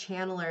many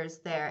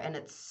channelers there, and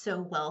it's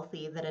so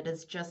wealthy that it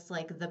is just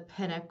like the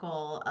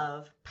pinnacle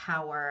of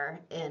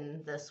power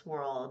in this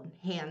world,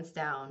 hands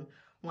down,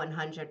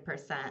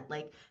 100%.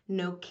 Like,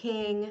 no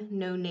king,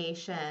 no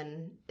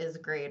nation is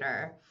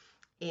greater.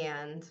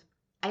 And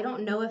I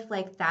don't know if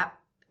like that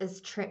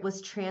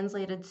was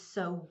translated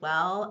so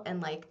well in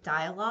like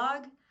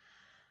dialogue,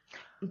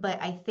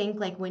 but I think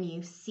like when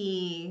you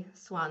see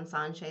Swan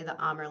Sanche, the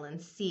Amerlin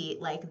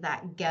seat, like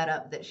that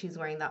getup that she's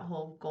wearing, that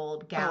whole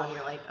gold gown, Oh,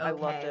 you're like, I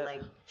loved okay, it.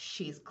 like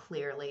she's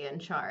clearly in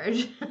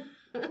charge.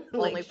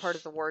 Only like, part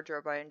of the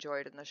wardrobe I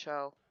enjoyed in the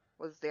show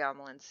was the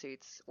Amelin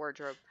Seats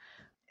wardrobe.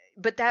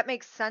 But that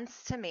makes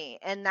sense to me,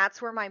 and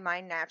that's where my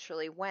mind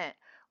naturally went,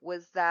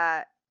 was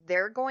that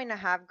they're going to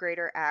have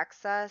greater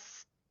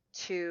access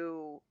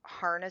to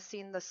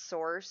harnessing the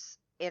source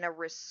in a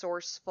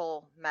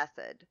resourceful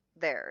method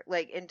there.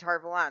 Like in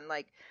Tarvalon,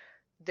 like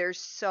there's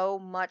so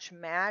much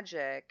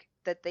magic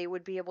that they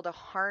would be able to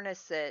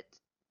harness it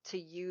to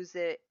use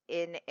it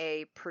in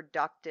a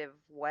productive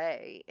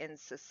way in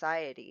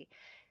society.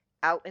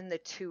 Out in the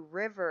Two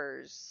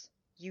Rivers,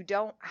 you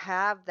don't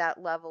have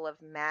that level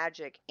of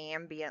magic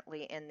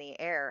ambiently in the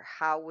air.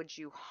 How would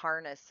you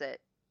harness it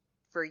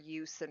for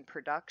use in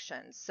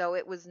production? So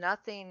it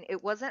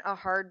wasn't a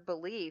hard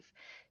belief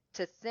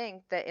to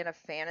think that in a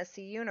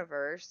fantasy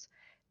universe,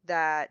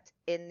 that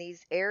in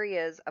these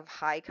areas of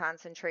high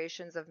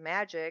concentrations of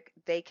magic,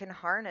 they can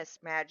harness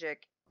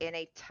magic in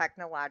a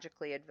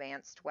technologically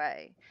advanced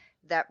way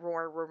that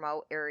more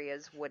remote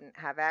areas wouldn't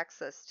have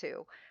access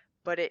to.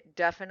 But it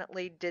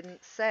definitely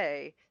didn't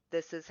say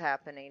this is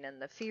happening in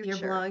the you're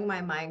future. blowing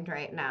my mind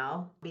right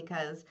now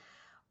because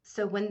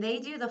so when they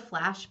do the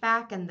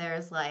flashback and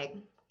there's like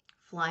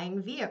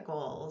flying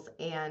vehicles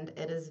and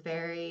it is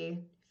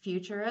very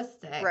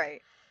futuristic,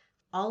 Right.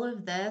 all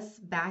of this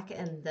back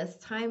in this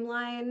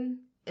timeline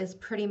is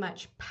pretty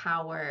much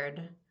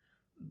powered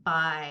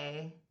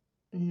by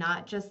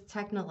not just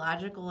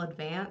technological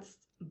advance,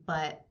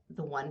 but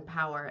the one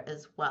power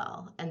as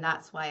well. And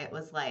that's why it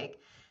was like,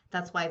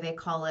 that's why they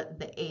call it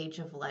the Age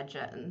of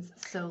Legends.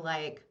 So,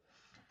 like,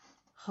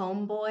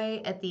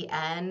 Homeboy at the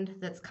end,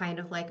 that's kind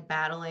of like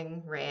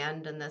battling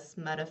Rand in this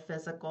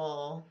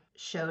metaphysical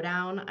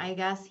showdown, I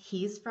guess.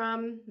 He's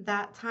from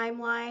that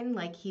timeline.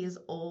 Like, he's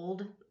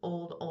old,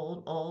 old,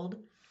 old, old,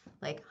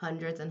 like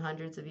hundreds and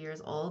hundreds of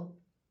years old.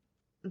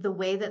 The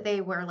way that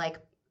they were like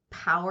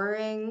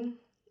powering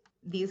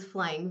these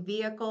flying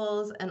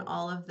vehicles and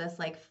all of this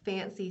like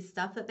fancy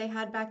stuff that they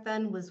had back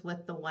then was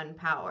with the one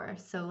power.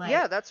 So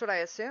Yeah, like that's what I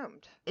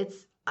assumed.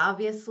 it's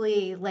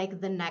obviously like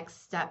the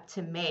next step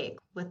to make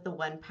with the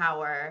one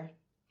power.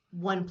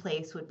 One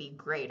place would be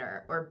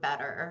greater or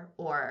better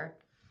or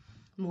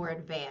more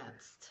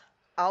advanced.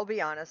 I'll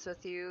be honest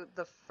with you,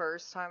 the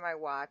first time I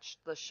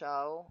watched the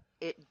show,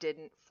 it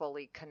didn't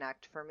fully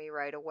connect for me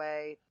right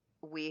away.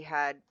 We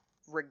had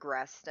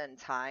regressed in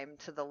time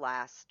to the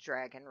last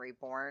Dragon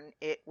Reborn.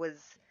 It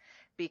was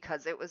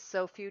because it was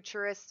so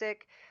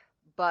futuristic,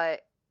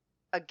 but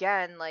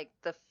again, like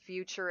the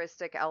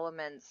futuristic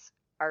elements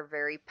are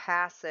very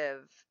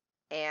passive,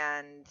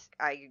 and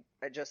I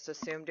just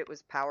assumed it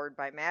was powered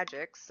by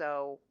magic,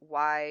 so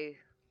why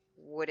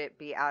would it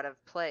be out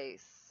of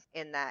place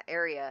in that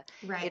area?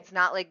 Right. It's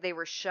not like they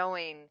were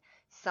showing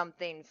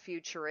something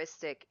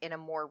futuristic in a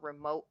more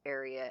remote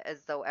area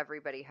as though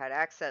everybody had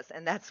access.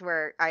 And that's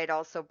where I had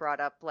also brought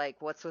up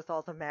like what's with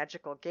all the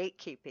magical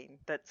gatekeeping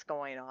that's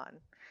going on.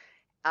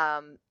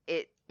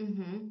 It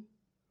Mhm.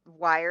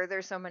 Why are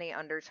there so many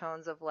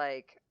undertones of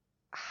like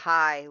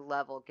high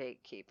level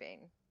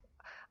gatekeeping?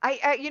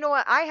 You know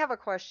what? I have a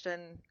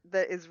question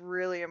that is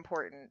really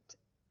important.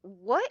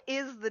 What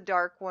is the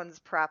Dark One's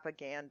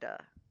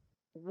propaganda?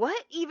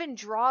 What even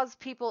draws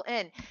people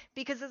in?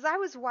 Because as I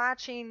was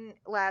watching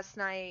last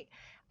night,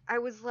 I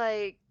was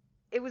like,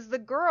 it was the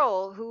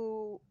girl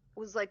who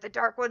was like, the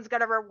Dark One's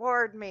gonna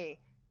reward me.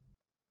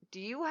 Do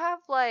you have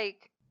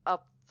like a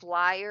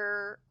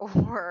flyer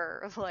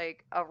or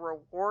like a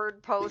reward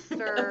A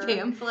poster?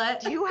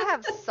 pamphlet. Do you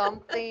have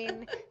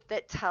something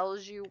that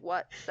tells you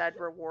what said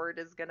reward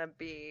is going to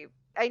be?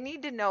 I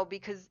need to know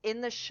because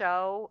in the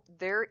show,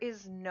 there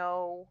is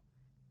no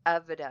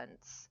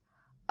evidence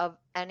of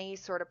any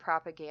sort of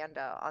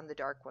propaganda on the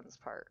Dark One's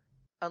part,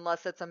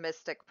 unless it's a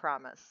mystic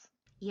promise.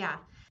 Yeah.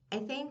 I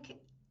think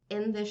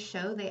in this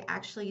show they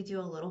actually do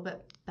a little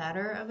bit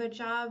better of a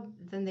job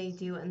than they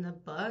do in the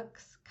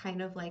books,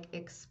 kind of like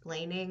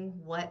explaining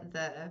what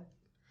the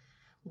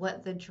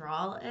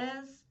draw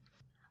is.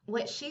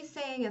 What she's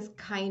saying is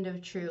kind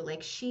of true.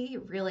 Like she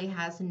really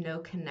has no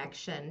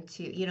connection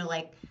to,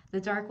 like the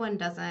Dark One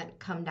doesn't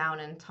come down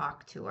and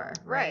talk to her,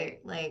 Right.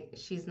 right? Like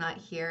she's not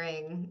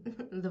hearing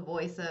the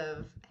voice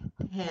of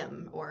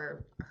him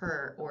or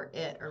her or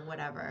it or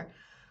whatever.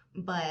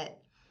 But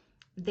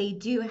they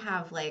do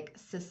have like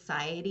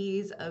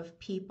societies of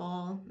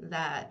people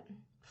that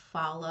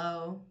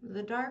follow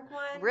the Dark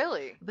One,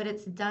 Really? but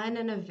it's done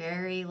in a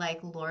very like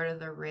Lord of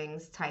the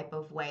Rings type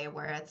of way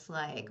where it's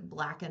like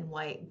black and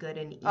white, good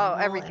and Oh, evil,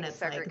 and everything's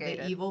it's like the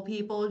segregated. evil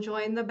people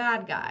join the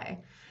bad guy.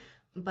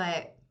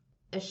 But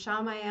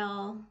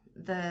Ishamael,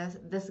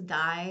 this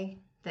guy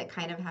that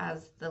kind of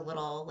has the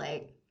little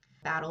like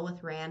battle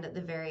with Rand at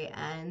the very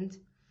end,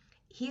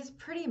 he's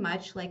pretty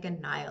much like a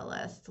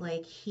nihilist.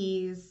 Like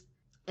he's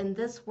in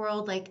this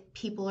world, like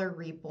people are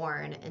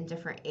reborn in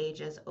different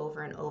ages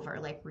over and over.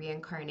 Like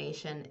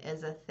reincarnation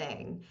is a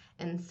thing.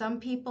 And some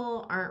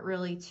people aren't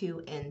really too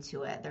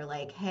into it. They're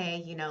like,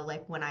 hey,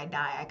 like when I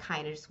die, I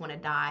kind of just want to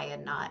die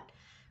and not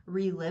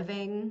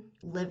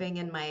living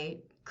in my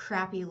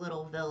crappy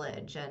little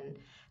village and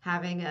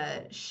having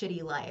a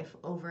shitty life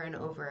over and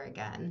over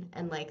again.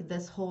 And like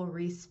this whole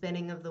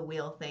respinning of the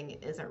wheel thing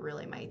isn't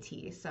really my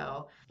tea.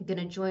 So I'm going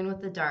to join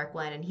with the Dark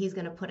One and he's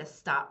going to put a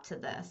stop to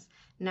this.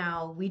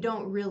 Now, we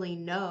don't really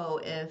know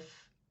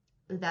if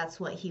that's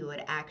what he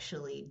would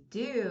actually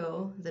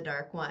do, the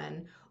Dark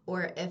One,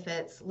 or if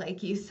it's,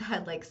 like you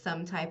said, like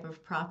some type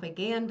of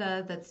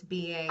propaganda that's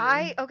being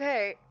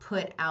Okay.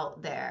 put out All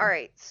there.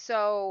 right.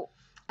 So,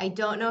 I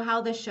don't know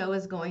how the show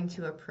is going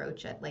to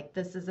approach it. Like,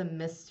 this is a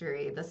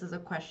mystery. This is a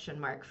question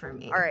mark for all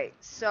me. right.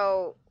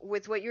 So,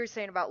 with what you were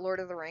saying about Lord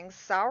of the Rings,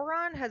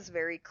 Sauron has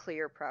very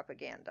clear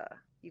propaganda.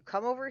 You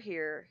come over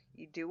here,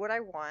 you do what I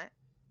want,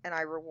 and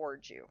I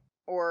reward you.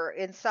 Or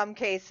in some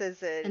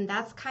cases, And it's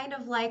that's kind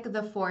of like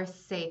the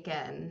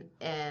Forsaken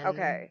in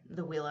okay.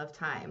 the Wheel of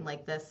Time,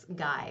 like this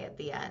guy at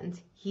the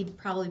end. He'd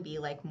probably be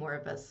like more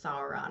of a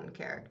Sauron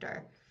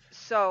character.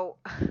 So,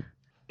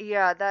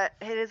 yeah, that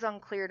it is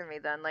unclear to me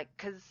then. Like,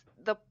 because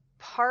the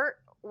part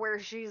where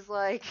she's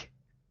like,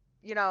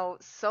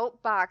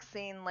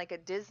 soapboxing like a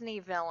Disney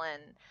villain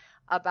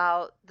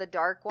about the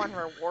Dark One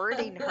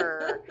rewarding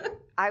her,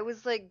 I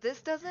was like,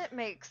 this doesn't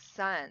make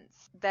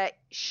sense that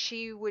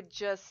she would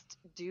just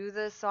do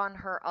this on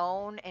her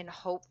own and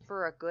hope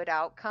for a good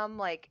outcome.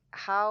 Like,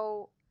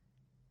 how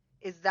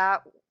is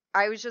that?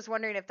 I was just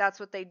wondering if that's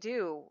what they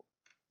do,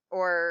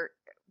 or,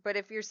 but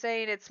if you're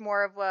saying it's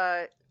more of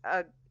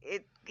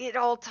it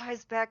all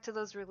ties back to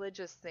those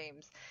religious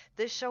themes.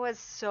 This show has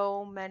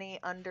so many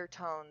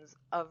undertones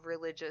of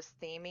religious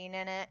theming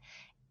in it,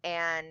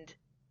 and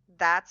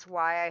that's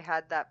why I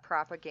had that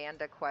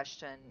propaganda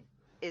question,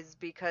 is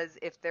because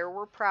if there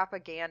were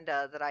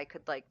propaganda that I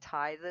could like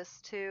tie this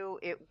to,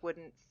 it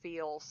wouldn't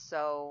feel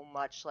so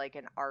much like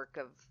an arc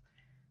of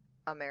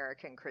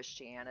American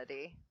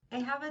Christianity. I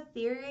have a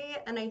theory,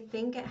 and I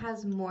think it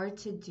has more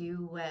to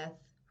do with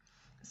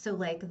so,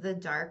 like, the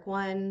Dark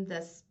One,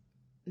 this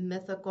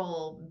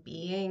mythical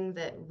being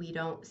that we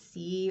don't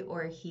see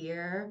or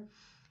hear,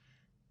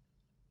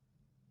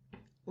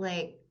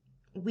 like,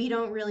 we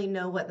don't really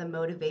know what the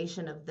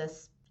motivation of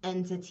this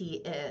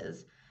entity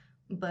is,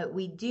 but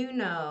we do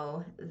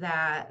know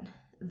that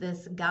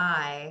this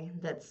guy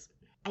that's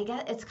I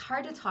guess it's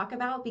hard to talk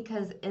about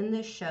because in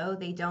this show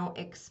they don't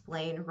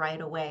explain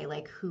right away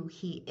like who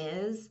he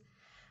is,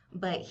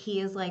 but he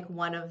is like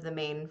one of the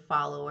main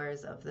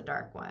followers of the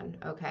Dark One,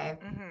 okay?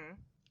 Mhm.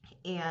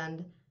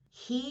 And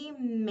he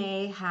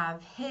may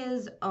have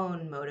his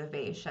own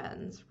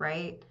motivations,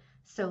 right?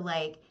 So,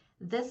 like,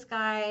 this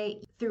guy,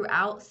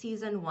 throughout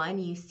season one,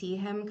 you see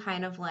him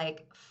kind of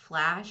like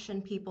flash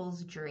in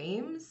people's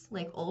dreams,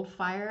 like old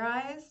Fire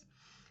Eyes.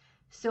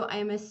 So,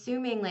 I'm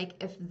assuming,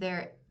 like, if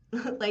they're,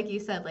 like you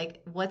said,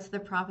 like, what's the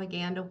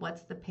propaganda?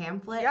 What's the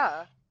pamphlet?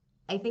 Yeah.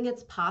 I think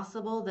it's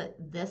possible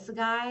that this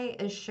guy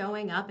is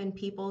showing up in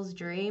people's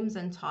dreams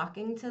and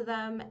talking to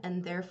them,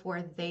 and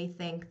therefore they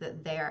think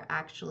that they're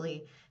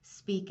actually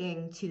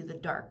speaking to the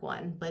Dark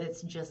One, but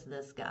it's just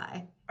this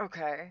guy.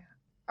 Okay.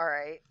 All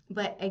right.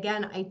 But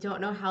again, I don't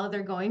know how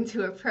they're going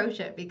to approach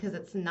it because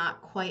it's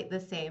not quite the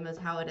same as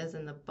how it is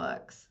in the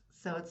books.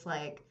 So it's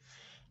like,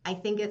 I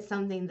think it's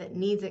something that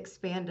needs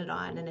expanded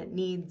on and it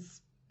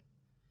needs,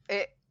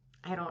 It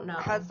I don't know.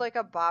 has like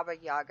a Baba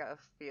Yaga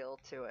feel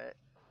to it.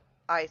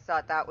 I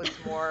thought that was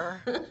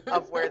more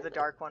of where the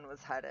Dark One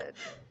was headed.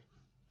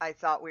 I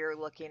thought we were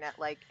looking at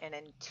like an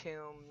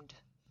entombed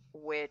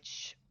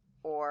witch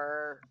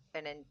or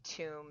an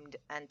entombed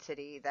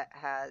entity that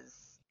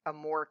has a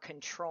more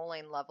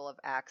controlling level of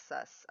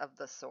access of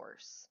the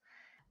source.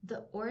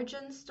 The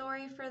origin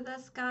story for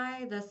this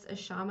guy, this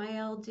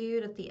Ishamael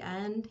dude at the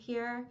end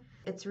here,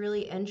 it's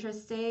really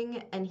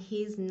interesting, and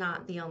he's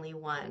not the only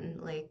one.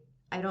 Like,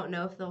 I don't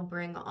know if they'll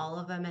bring all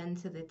of them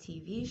into the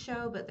TV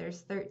show, but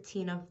there's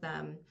 13 of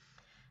them.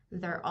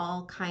 They're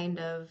all kind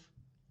of,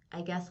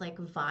 I guess, like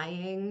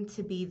vying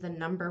to be the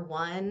number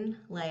one.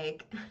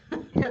 Like,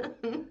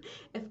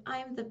 if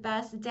I'm the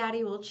best,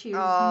 daddy will choose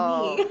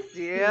Oh,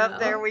 me, you yep,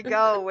 there know? we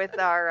go with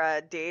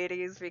our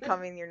deities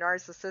becoming your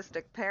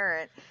narcissistic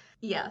parent.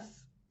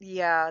 Yes.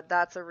 Yeah,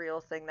 that's a real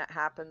thing that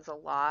happens a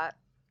lot,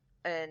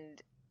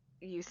 and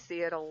you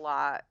see it a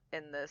lot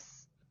in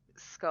this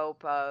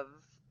scope of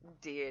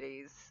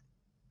deities.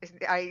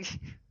 I,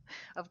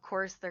 of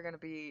course, they're going to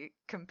be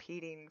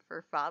competing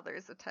for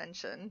father's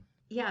attention.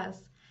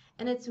 Yes.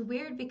 And it's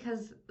weird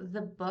because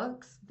the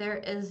books, there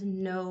is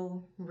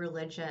no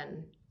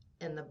religion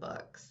in the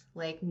books.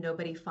 Like,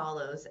 nobody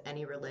follows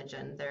any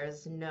religion.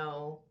 There's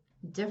no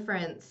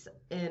difference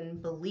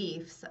in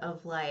beliefs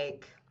of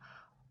like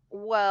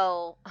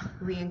Well,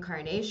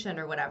 reincarnation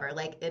or whatever.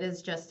 Like, it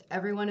is just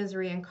everyone is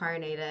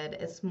reincarnated.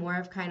 It's more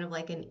of kind of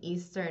like an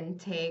Eastern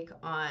take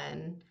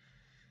on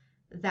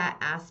that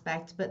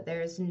aspect, but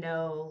there's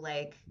no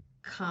like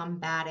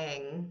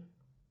combating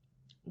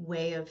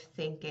way of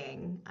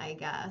thinking, I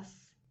guess.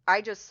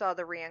 I just saw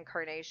the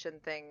reincarnation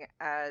thing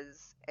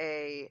as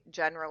a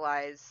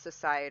generalized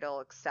societal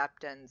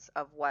acceptance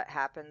of what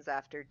happens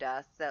after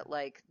death, that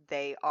like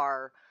they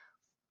are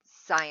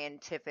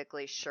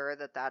scientifically sure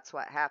that that's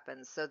what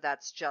happens. So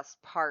that's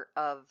just part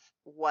of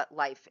what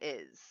life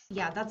is.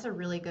 Yeah, that's a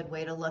really good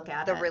way to look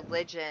at The it.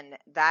 religion,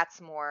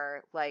 that's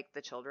more like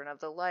the Children of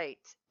the Light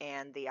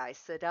and the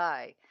Aes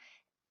Sedai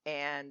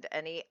and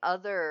any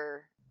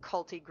other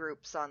culty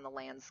groups on the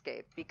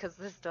landscape, because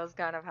this does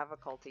kind of have a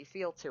culty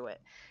feel to it.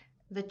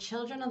 The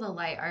Children of the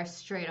Light are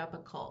straight up a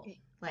cult.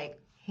 Like,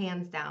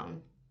 hands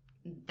down,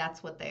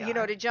 that's what they You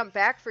know, are. to jump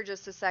back for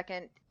just a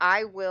second,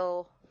 I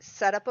will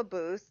set up a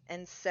booth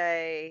and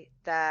say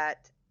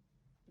that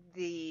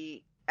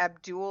the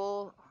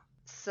Abdul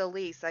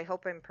Salis, I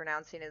hope I'm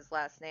pronouncing his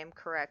last name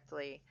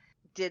correctly,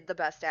 did the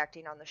best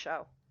acting on the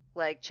show.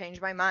 Like,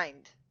 changed my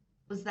mind.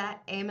 Was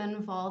that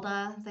Eamon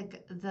Valda,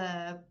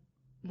 the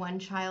one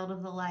child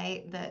of the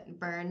light that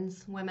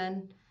burns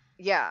women?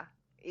 Yeah,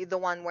 the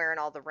one wearing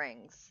all the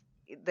rings.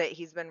 That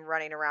he's been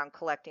running around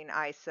collecting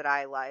Aes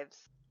Sedai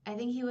lives. I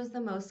think he was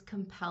the most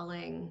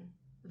compelling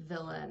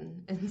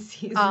villain in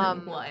season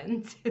Um,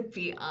 one, to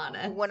be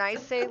honest. when I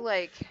say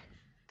like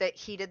that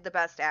he did the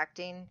best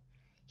acting,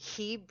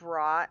 he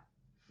brought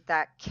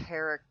that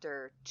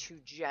character to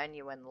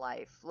genuine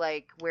life.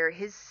 Like where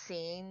his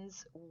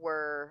scenes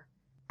were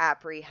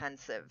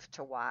apprehensive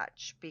to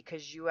watch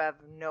because you have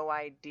no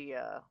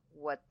idea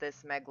what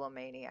this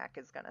megalomaniac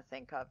is going to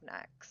think of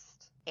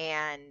next.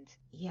 And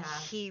Yeah.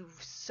 he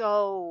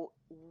so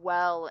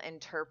well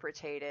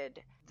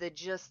interpreted the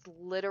just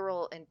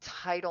literal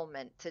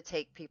entitlement to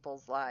take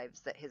people's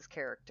lives that his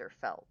character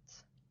felt.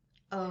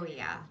 Oh,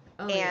 yeah.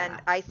 Oh, And yeah.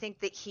 I think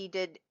that he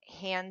did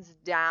hands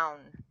down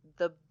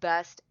the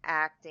best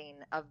acting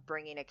of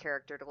bringing a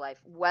character to life,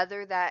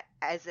 whether that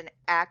as an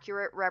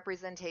accurate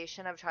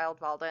representation of Child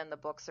Valda in the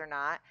books or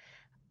not.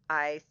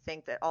 I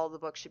think that all the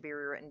books should be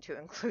rewritten to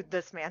include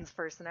this man's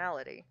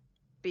personality,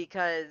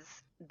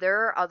 because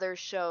there are other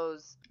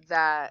shows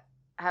that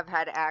have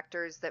had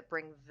actors that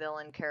bring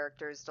villain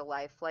characters to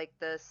life like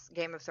this.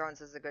 Game of Thrones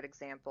is a good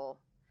example.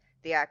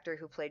 The actor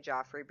who played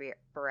Joffrey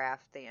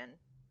Baratheon.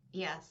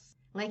 Yes.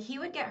 Like, he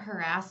would get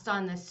harassed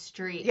on the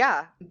street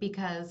Yeah,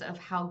 because of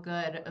how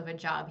good of a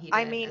job he did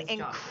I mean, as Joffrey.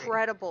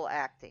 incredible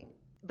acting.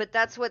 But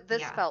that's what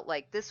this Yeah. felt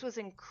like. This was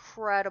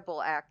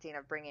incredible acting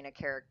of bringing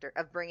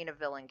a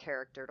villain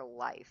character to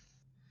life.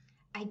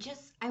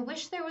 I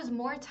wish there was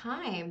more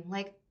time.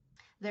 Like,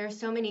 there are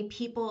so many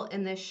people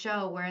in this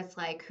show where it's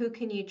like, who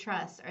can you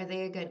trust? Are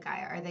they a good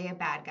guy? Are they a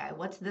bad guy?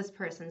 What's this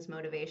person's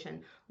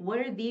motivation? What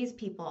are these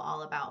people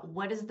all about?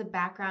 What is the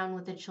background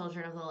with the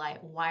Children of the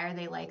Light? Why are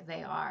they like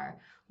they are?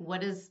 Where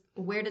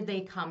did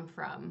they come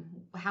from?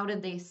 How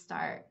did they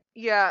start?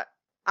 Yeah,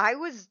 I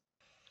was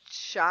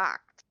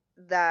shocked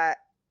that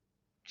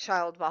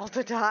Child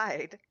Valda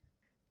died.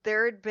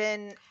 There had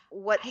been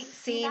what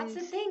See, that's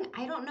the seemed thing.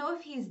 I don't know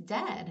if he's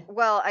dead.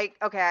 well,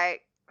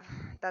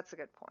 that's a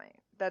good point.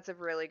 That's a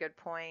really good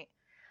point.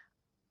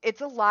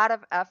 It's a lot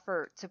of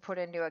effort to put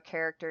into a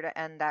character to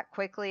end that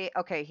quickly.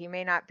 Okay, he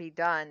may not be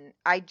done.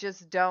 I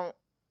just don't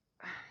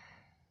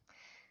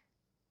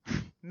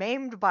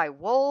maimed by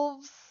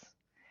wolves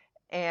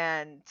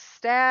and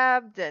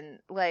stabbed and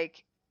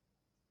like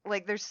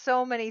there's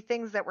so many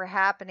things that were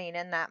happening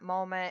in that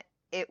moment.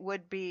 It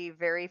would be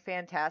very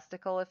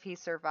fantastical if he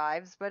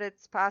survives, but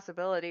it's a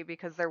possibility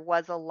because there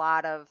was a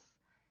lot of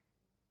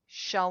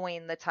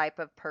showing the type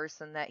of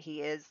person that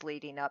he is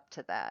leading up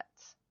to that,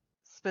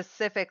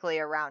 specifically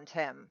around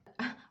him.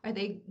 Are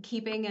they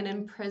keeping an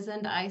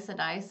imprisoned Aes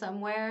Sedai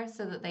somewhere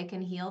so that they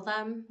can heal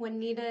them when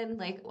needed?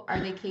 Like, are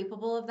they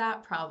capable of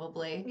that?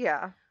 Probably.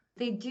 Yeah.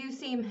 They do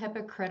seem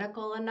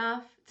hypocritical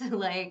enough to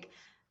like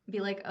be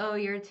like, "Oh,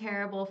 you're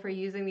terrible for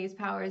using these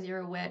powers.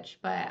 You're a witch,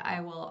 but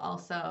I will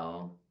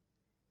also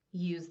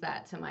use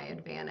that to my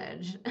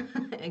advantage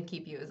and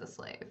keep you as a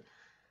slave."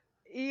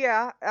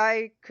 Yeah,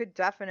 I could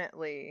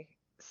definitely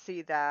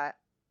see that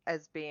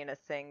as being a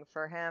thing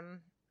for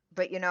him.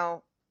 But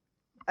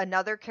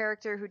another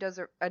character who does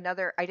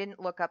another, I didn't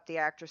look up the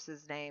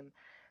actress's name,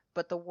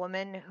 but the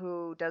woman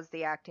who does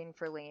the acting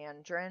for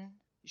Leandrin,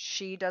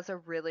 she does a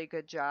really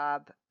good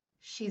job.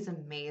 She's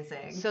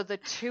amazing. So the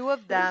two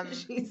of them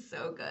She's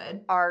so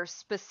good. are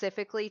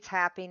specifically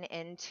tapping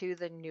into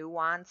the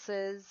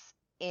nuances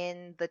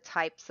in the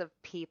types of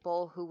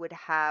people who would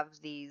have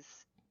these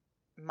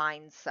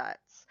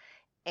mindsets.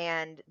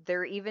 And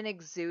they're even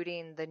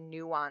exuding the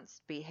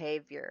nuanced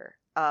behavior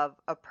of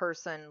a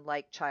person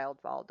like Child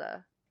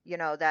Valda.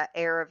 That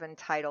air of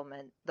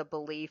entitlement, the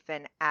belief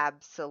in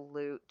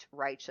absolute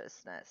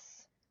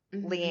righteousness.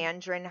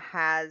 Leandrin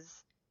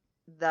has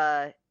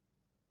the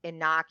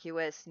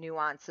innocuous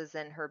nuances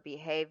in her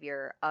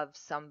behavior of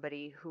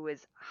somebody who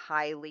is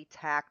highly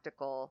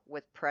tactical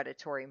with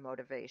predatory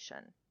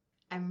motivation.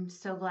 I'm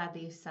so glad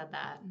that you said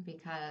that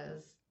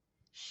because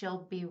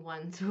she'll be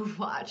one to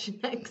watch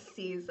next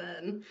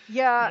season.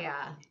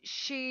 Yeah.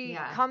 She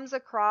comes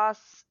across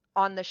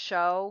on the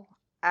show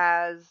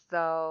as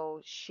though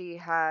she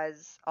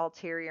has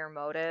ulterior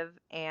motive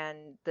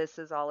and this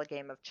is all a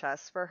game of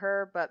chess for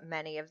her, but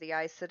many of the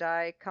Aes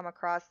Sedai come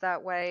across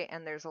that way,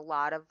 and there's a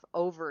lot of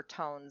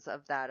overtones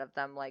of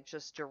them like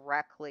just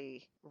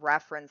directly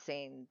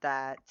referencing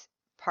that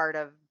part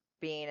of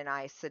being an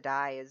Aes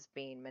Sedai is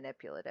being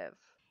manipulative.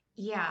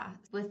 Yeah,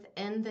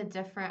 within the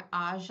different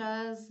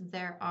Ajas,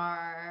 there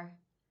are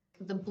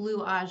the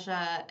blue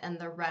Aja and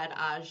the red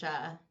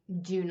Aja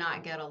do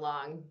not get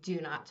along,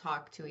 do not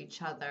talk to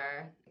each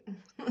other,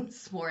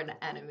 sworn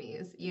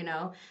enemies,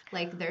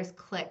 Like there's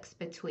cliques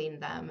between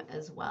them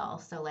as well.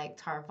 So like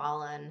Tar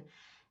Valon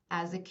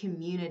as a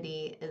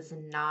community is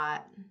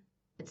not,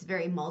 it's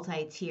very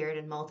multi-tiered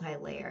and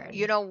multi-layered.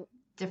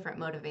 Different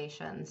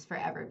motivations for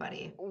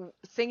everybody.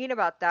 Thinking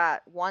about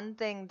that, one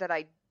thing that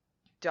I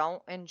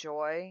don't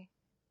enjoy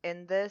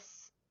in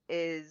this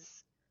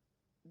is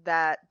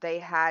that they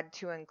had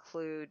to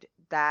include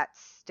that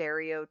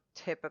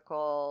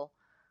stereotypical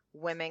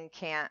women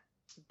can't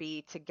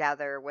be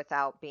together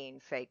without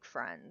being fake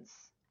friends.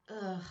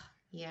 Ugh,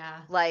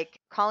 yeah. Like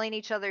calling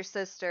each other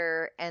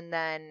sister and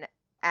then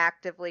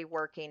actively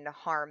working to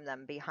harm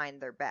them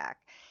behind their back.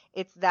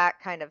 It's that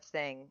kind of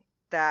thing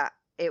that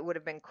it would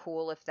have been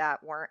cool if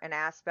that weren't an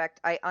aspect.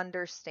 I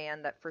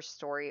understand that for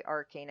story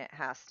arcing, it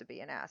has to be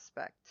an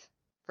aspect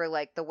for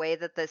like the way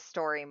that this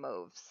story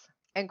moves.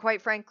 And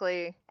quite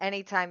frankly,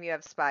 anytime you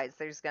have spies,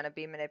 there's going to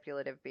be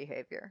manipulative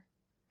behavior.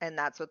 And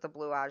that's what the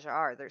Blue Aja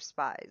are. They're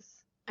spies.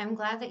 I'm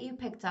glad that you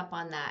picked up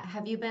on that.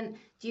 Do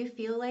you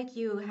feel like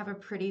you have a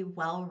pretty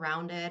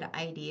well-rounded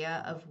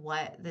idea of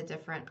what the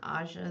different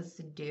Ajas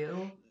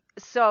do?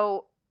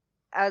 So,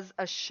 as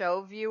a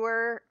show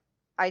viewer,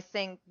 I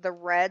think the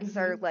Reds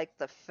are like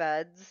the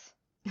feds.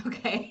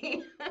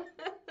 Okay.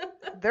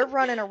 They're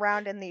running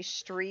around in these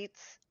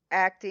streets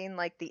acting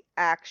like the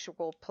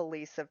actual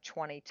police of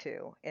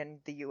 22 in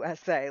the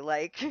USA.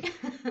 Like,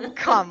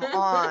 come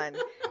on.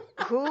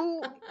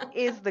 Who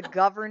is the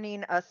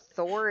governing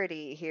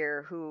authority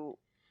here?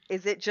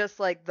 Is it just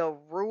like the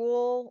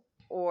rule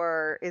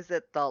or is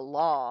it the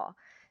law?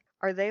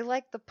 Are they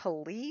like the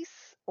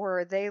police or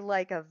are they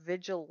like a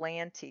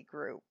vigilante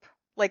group?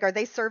 Like, are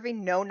they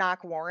serving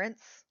no-knock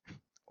warrants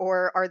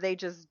or are they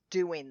just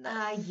doing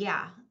this?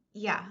 Yeah.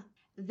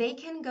 They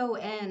can go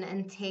in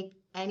and take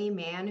any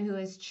man who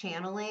is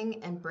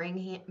channeling and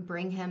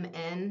bring him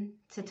in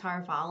to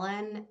Tar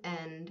Valon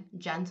and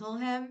gentle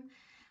him,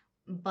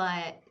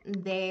 but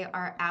they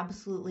are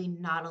absolutely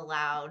not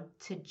allowed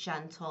to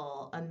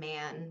gentle a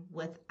man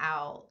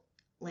without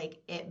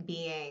like it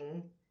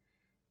being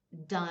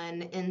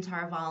done in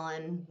Tar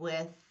Valon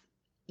with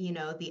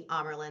the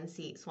Amerlin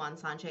seat, Swan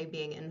Sanche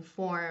being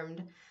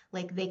informed.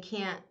 Like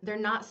they're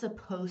not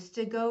supposed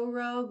to go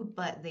rogue,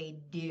 but they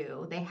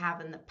do. They have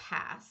in the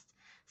past.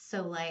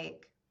 So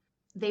like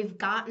they've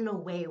gotten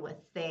away with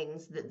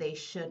things that they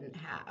shouldn't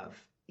have.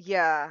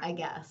 Yeah. I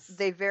guess.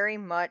 They very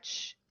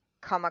much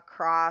come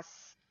across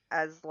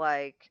as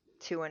like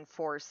to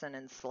enforce and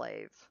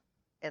enslave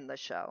in the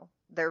show.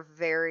 They're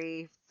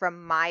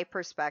from my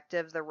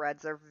perspective, the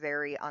Reds are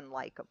very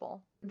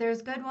unlikable.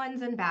 There's good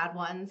ones and bad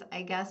ones,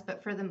 I guess,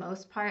 but for the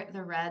most part,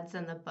 the Reds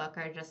in the book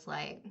are just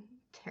like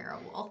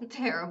terrible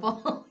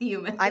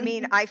humans. I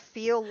mean, I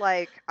feel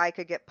like I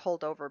could get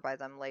pulled over by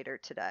them later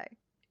today,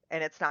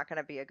 and it's not going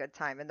to be a good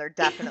time, and they're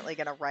definitely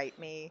going to write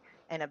me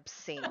an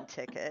obscene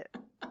ticket.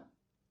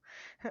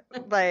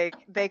 Like,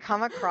 they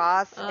come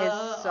across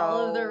as so...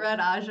 All of the Red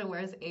Aja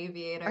wears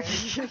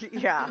aviators.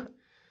 Yeah.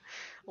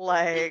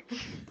 Like...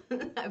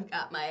 I've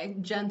got my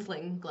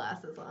gentling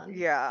glasses on.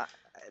 Yeah.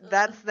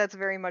 That's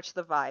very much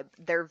the vibe.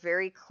 They're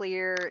very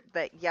clear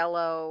that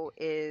yellow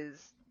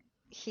is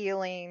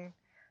healing,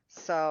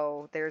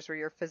 so there's where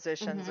your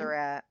physicians Mm-hmm. are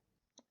at.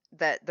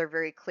 That they're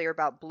very clear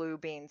about blue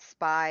being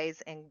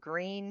spies, and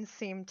green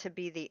seem to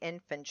be the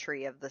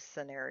infantry of the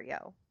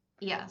scenario.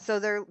 So Yes.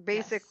 they're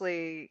Yes.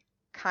 basically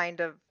kind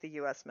of the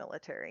US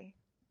military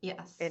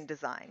Yes. in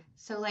design.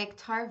 So like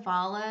Tar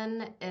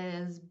Valon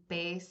is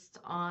based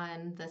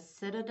on the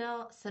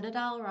Citadel.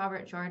 Citadel,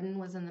 Robert Jordan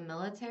was in the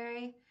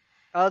military.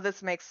 Oh,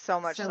 this makes so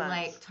much So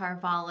like sense. Tar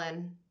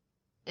Valon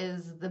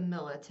is the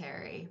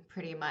military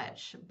pretty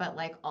much, but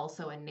like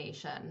also a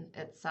nation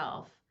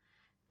itself.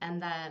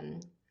 And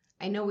then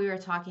I know we were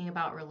talking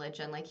about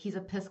religion. Like he's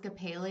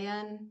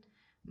Episcopalian,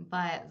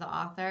 but the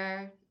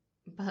author,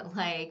 but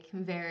like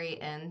very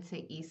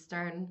into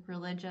Eastern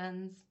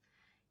religions.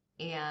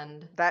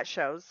 And That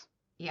shows.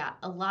 yeah,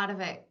 a lot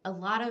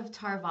of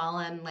Tar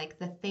Valon, like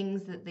the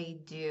things that they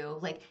do,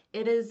 like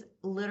it is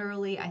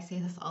literally, I say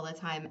this all the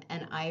time,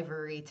 an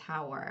ivory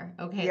tower.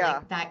 Okay, Yeah.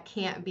 like that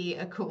can't be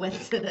a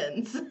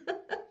coincidence.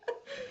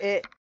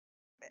 It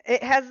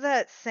it has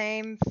that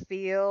same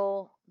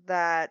feel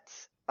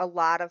that a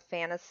lot of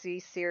fantasy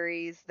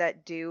series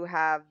that do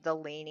have the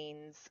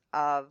leanings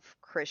of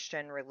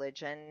Christian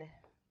religion.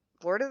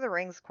 Lord of the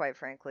Rings, quite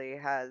frankly,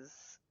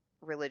 has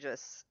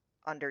religious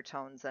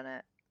undertones in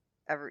it.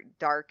 Every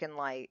dark and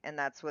light, and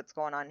that's what's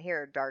going on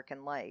here, dark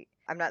and light.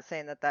 I'm not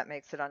saying that that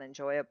makes it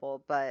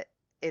unenjoyable, but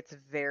it's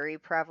very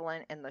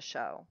prevalent in the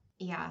show.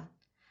 Yeah,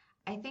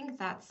 I think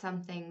that's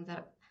something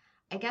that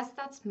I guess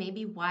that's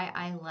maybe why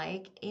I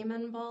like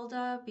Eamon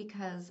Valda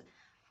because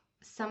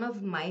some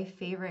of my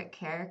favorite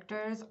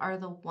characters are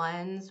the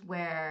ones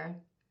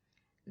where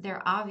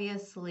they're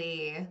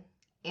obviously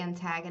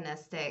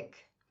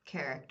antagonistic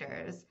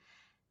characters,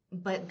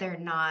 but they're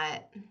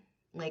not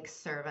like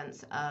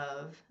servants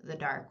of the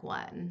Dark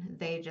One.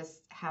 They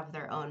just have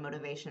their own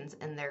motivations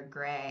and they're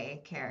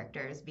gray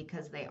characters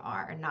because they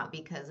are, not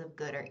because of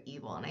good or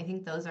evil. And I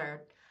think those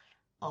are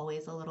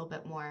always a little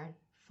bit more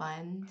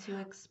fun to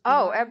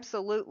Oh, explore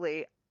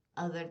absolutely.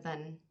 other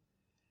than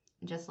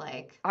just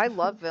like I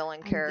love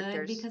villain I'm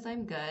good characters. because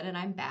I'm good and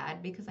I'm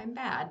bad because I'm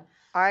bad.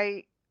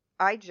 I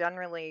I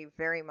generally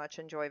very much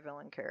enjoy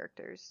villain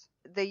characters.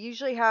 They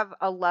usually have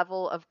a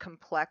level of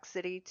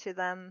complexity to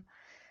them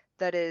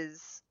that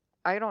is,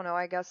 I don't know,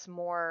 I guess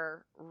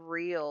more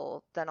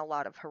real than a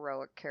lot of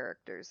heroic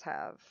characters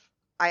have.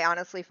 I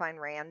honestly find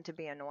Rand to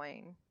be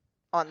annoying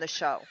on the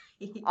show.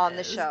 He On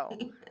the is. show.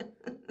 He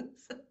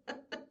is.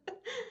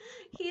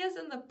 He is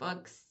in the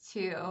books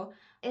too.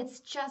 It's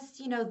just,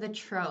 the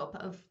trope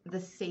of the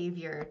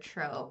savior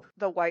trope.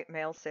 The white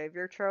male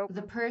savior trope.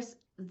 The person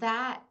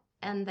that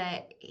and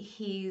that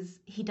he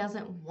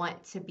doesn't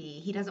want to be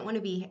he doesn't want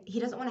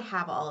to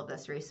have all of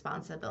this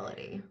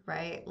responsibility,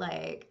 right?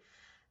 Like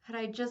had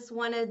I just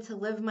wanted to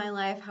live my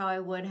life how I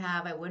would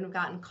have, I wouldn't have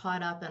gotten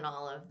caught up in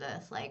all of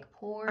this. Like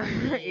poor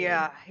me.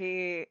 Yeah,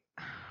 he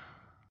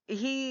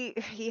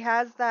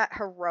has that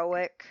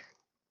heroic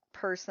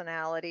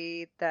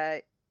personality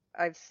that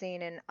I've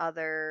seen in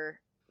other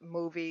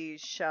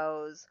movies,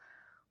 shows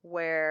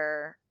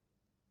where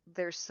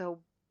they're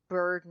so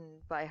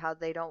burdened by how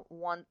they don't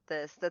want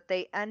this that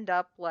they end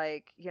up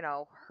like,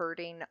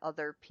 hurting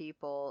other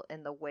people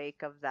in the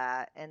wake of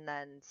that, and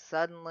then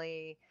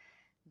suddenly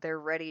they're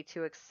ready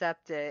to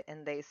accept it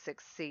and they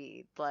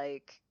succeed.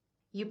 Like,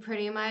 You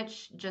pretty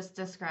much just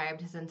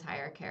described his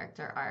entire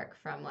character arc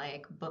from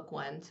like book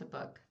 1 to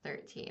book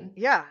 13.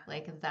 yeah,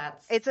 Like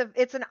that's it's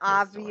an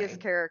his obvious story.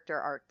 character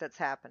arc that's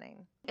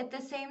happening. At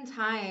the same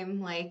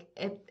time, like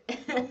it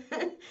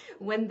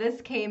when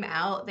this came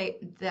out,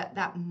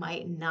 that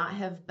might not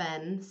have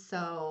been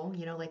so,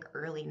 like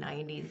early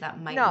 90s, that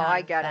might No, not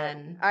I have get it.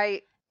 been.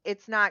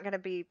 It's not going to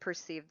be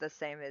perceived the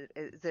same as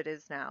it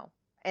is now.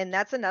 And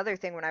that's another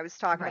thing when I was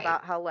talking Right.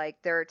 about how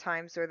like there are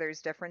times where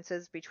there's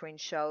differences between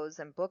shows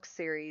and book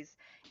series,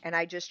 and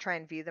I just try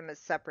and view them as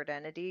separate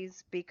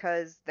entities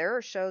because there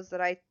are shows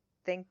that I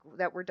think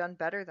that were done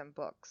better than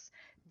books.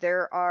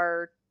 There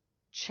are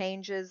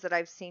changes that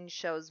I've seen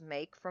shows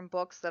make from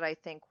books that I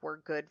think were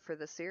good for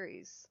the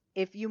series.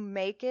 If you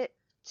make it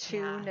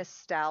too Yeah.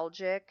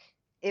 nostalgic,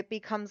 it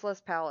becomes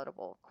less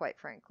palatable, quite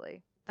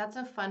frankly. That's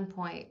a fun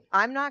point.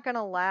 I'm not going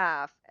to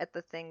laugh at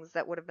the things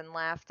that would have been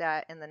laughed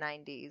at in the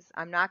 90s.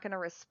 I'm not going to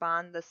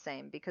respond the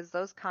same because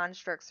those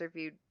constructs are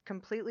viewed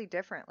completely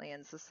differently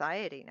in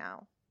society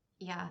now.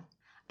 Yeah.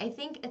 I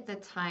think at the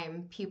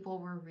time people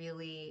were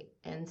really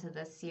into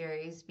this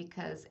series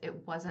because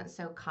it wasn't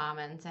so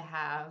common to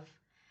have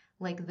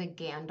like the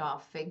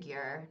Gandalf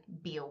figure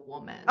be a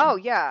Oh, woman.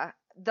 yeah.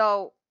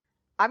 Though,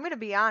 I'm going to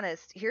be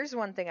honest, here's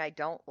one thing I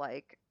don't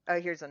like.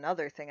 Here's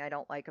another thing I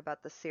don't like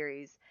about the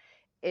series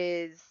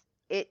is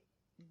it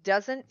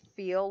doesn't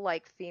feel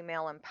like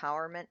female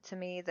empowerment to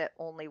me that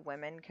only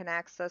women can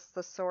access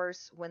the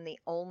source when the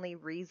only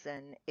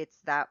reason it's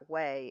that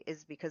way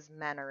is because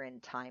men are in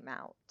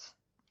timeout.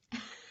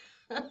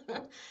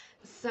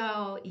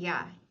 So,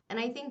 yeah. And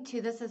I think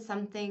too, this is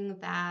something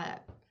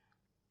that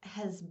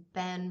has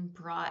been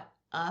brought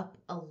up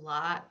a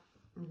lot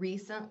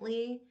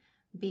recently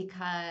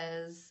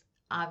because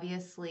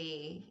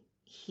obviously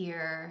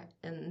here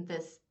in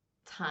this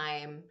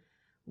time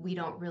we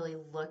don't really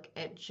look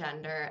at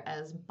gender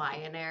as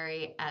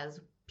binary as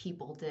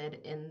people did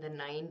in the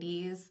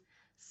 90s.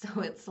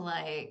 So it's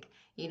like,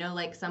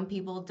 like some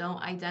people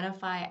don't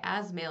identify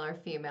as male or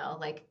female.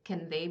 Like,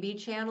 can they be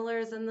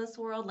channelers in this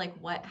world? Like,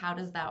 how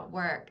does that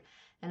work?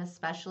 And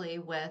especially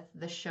with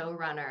the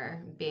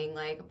showrunner being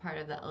like a part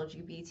of the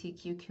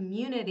LGBTQ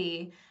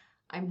community,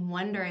 I'm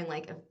wondering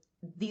like if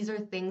these are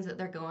things that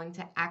they're going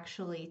to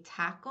actually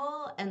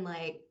tackle and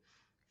like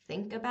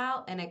think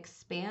about and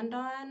expand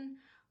on,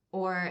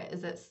 or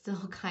is it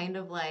still kind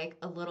of like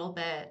a little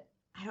bit,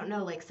 I don't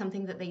know, like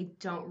something that they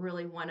don't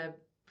really want to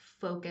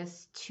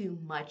focus too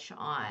much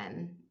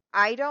on?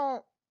 I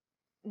don't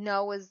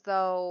know as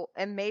though,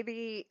 and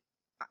maybe,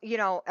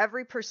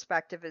 every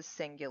perspective is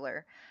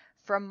singular.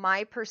 From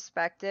my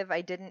perspective,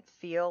 I didn't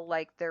feel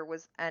like there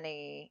was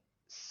any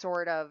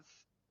sort of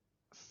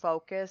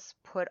focus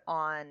put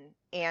on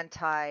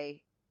anti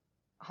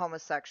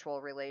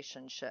homosexual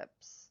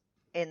relationships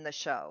in the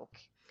show.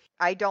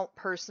 I don't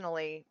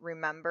personally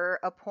remember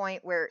a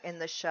point where in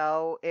the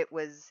show it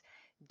was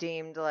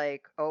deemed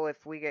like, oh,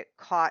 if we get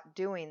caught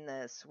doing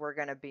this, we're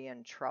going to be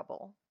in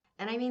trouble.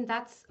 And I mean,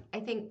 that's, I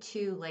think,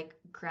 too, like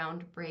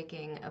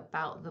groundbreaking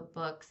about the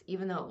books,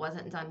 even though it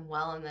wasn't done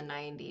well in the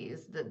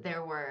 90s, that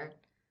there were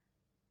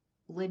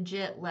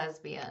legit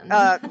lesbians.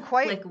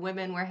 Quite Like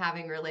women were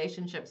having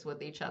relationships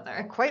with each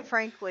other. quite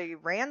frankly,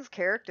 Rand's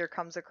character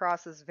comes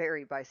across as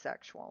very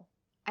bisexual.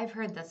 I've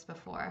heard this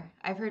before.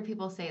 I've heard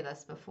people say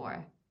this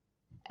before.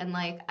 And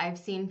like I've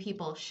seen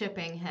people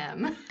shipping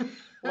him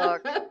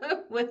Look,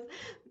 with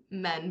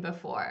men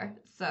before.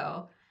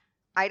 So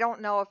I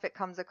don't know if it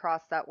comes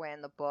across that way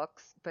in the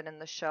books, but in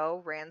the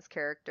show, Rand's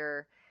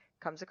character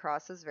comes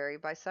across as very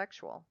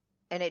bisexual,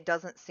 and it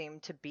doesn't seem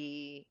to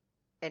be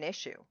an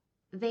issue.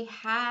 they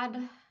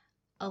had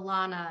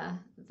Alana,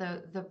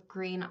 the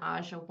Green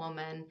Aja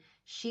woman.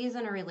 She's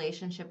in a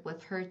relationship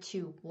with her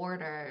two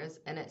warders,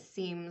 and it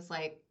seems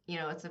like,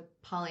 it's a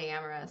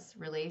polyamorous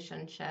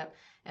relationship,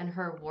 and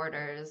her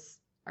warders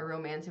are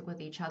romantic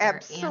with each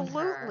other and her.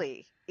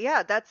 Absolutely.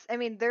 Yeah, I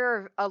mean, there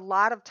are a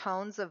lot of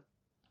tones of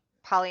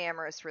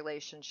polyamorous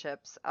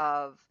relationships,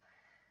 of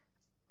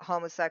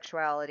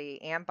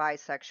homosexuality and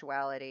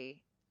bisexuality,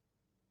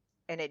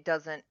 and it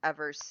doesn't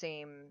ever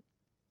seem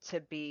to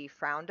be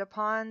frowned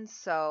upon.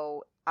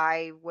 So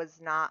I was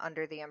not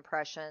under the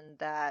impression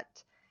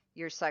that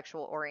your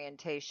sexual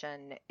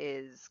orientation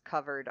is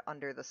covered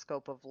under the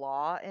scope of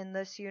law in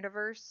this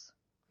universe.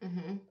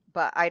 Hmm.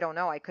 But I don't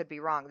know, I could be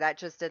wrong.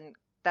 That's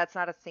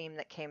not a theme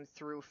that came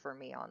through for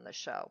me on the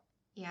show.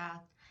 Yeah.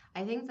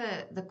 I think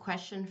the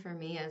question for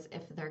me is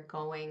if they're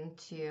going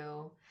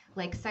to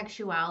like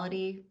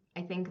sexuality,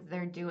 I think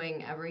they're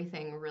doing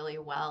everything really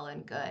well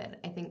and good.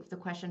 I think the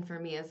question for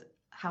me is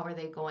how are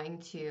they going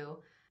to,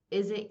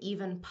 is it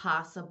even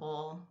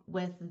possible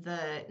with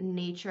the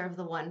nature of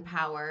the one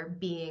power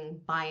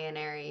being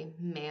binary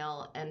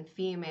male and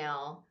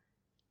female,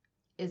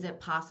 is it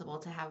possible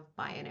to have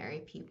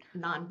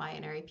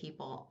non-binary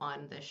people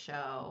on the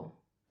show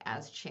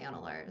as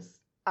channelers,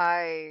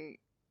 I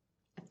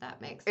if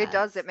that makes It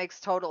does. sense? It makes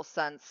total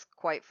sense,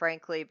 quite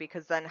frankly,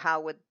 because then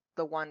how would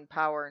the one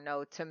power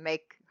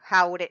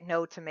how would it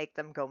know to make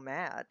them go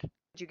mad?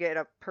 Would you get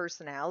a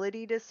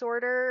personality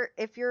disorder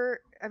if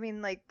I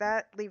mean, like,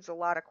 that leaves a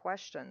lot of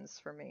questions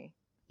for me.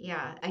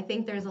 Yeah, I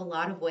think there's a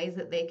lot of ways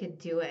that they could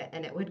do it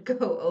and it would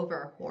go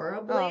over Oh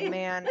horribly.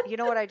 man, you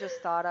know what I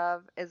just thought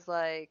of is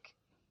like,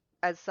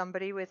 as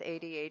somebody with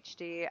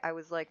ADHD, I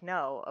was like,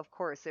 no, of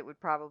course it would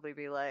probably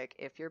be like,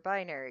 if you're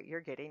binary,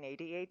 you're getting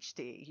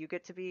ADHD. You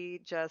get to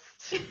be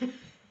just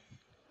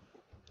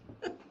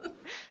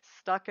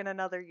stuck in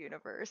another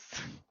universe.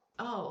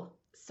 Oh,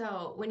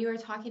 so when you were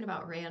talking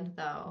about Rand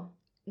though,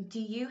 do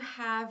you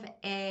have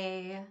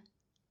a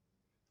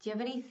do you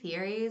have any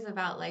theories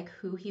about like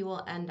who he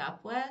will end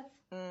up with?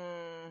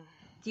 Mm,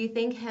 Do you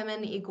think him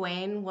and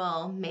Egwene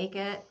will make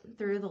it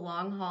through the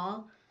long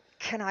haul?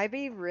 can I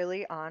be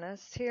really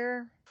honest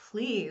here?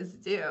 Please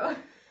do.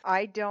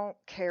 I don't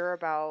care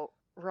about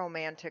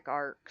romantic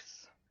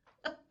arcs.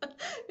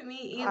 Me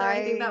either.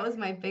 I think that I was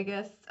my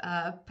biggest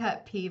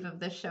pet peeve of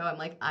the show. I'm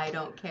like, I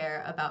don't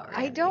care about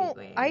I Rand and don't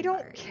I Egwene.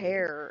 don't Sorry.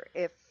 care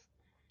if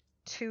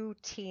two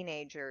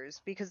teenagers,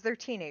 because they're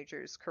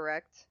teenagers,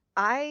 correct?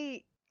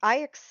 I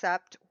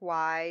accept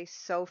why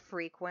so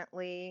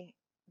frequently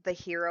the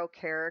hero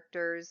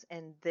characters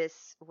in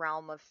this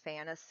realm of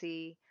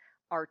fantasy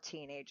are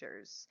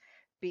teenagers,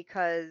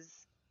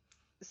 because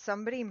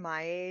somebody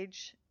my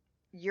age,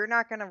 you're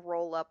not going to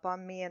roll up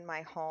on me in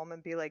my home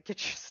and be like,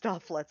 get your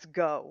stuff, let's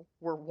go.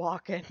 We're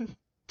walking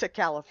to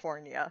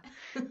California.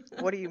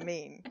 What do you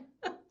mean?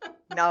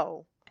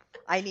 No.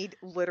 I need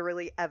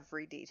literally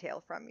every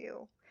detail from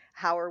you.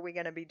 How are we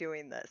going to be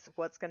doing this?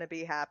 What's going to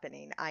be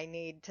happening? I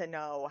need to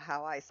know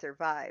how I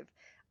survive.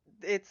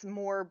 It's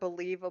more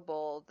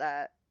believable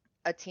that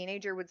a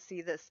teenager would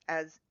see this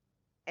as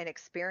an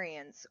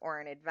experience or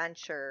an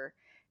adventure,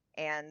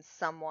 and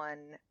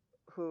someone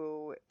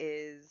who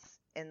is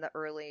in the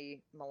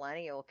early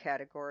millennial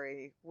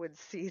category would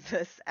see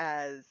this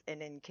as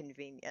an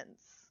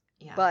inconvenience.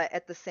 Yeah. But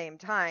at the same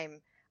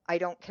time, I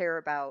don't care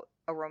about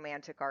a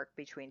romantic arc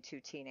between two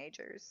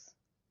teenagers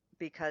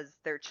because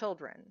they're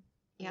children.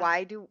 Yeah.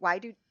 Why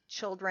do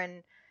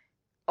children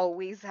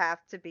always have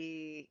to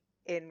be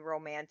in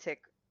romantic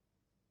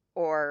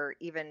or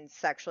even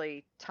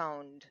sexually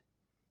toned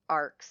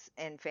arcs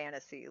in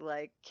fantasy?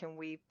 Like, can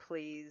we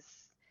please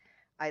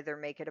either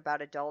make it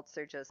about adults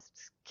or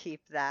just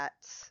keep that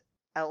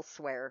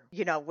elsewhere,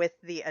 with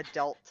the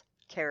adult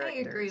characters? I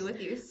agree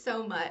with you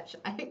so much.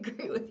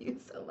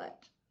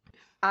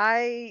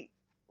 I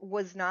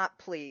was not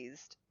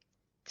pleased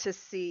to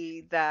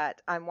see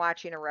that I'm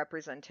watching a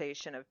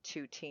representation of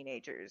two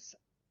teenagers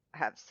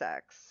have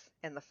sex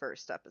in the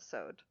first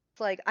episode. It's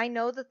like, I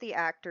know that the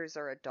actors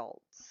are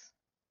adults.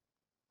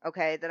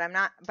 Okay, that I'm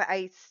not, but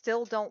I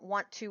still don't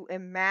want to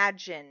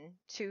imagine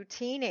two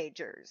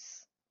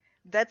teenagers.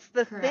 That's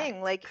the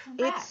thing. Like,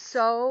 it's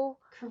so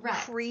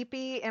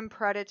creepy and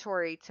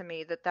predatory to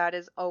me that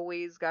is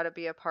always got to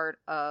be a part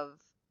of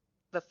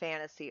the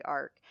fantasy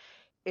arc.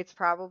 It's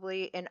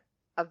probably in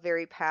a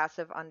very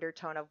passive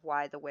undertone of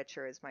why The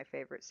Witcher is my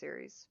favorite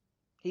series.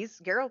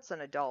 Geralt's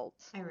an adult.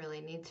 I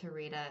really need to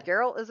read it.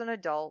 Geralt is an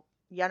adult.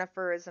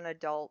 Yennefer is an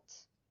adult.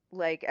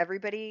 Like,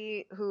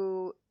 everybody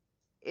who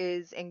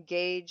is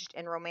engaged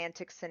in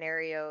romantic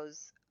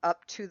scenarios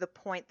up to the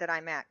point that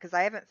I'm at, because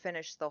I haven't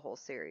finished the whole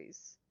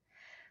series.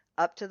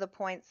 Up to the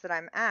points that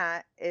I'm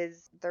at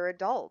is they're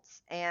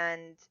adults.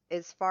 And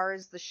as far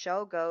as the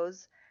show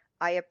goes,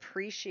 I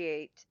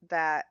appreciate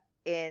that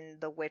in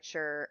The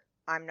Witcher,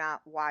 I'm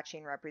not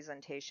watching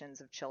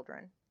representations of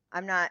children.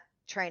 I'm not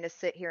trying to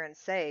sit here and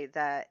say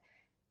that,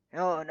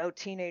 oh, no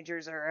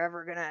teenagers are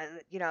ever gonna,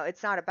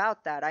 it's not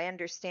about that. I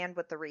understand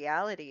what the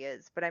reality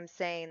is, but I'm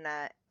saying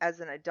that as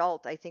an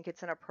adult, I think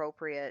it's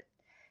inappropriate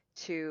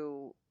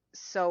to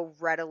so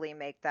readily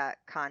make that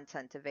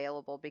content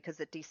available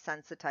because it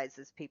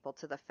desensitizes people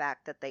to the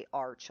fact that they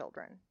are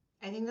children.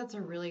 I think that's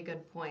a really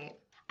good point.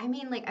 I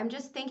mean, like, I'm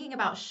just thinking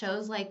about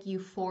shows like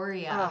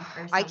Euphoria or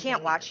something. I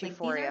can't watch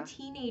Euphoria. These are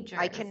teenagers.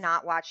 I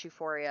cannot watch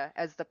Euphoria.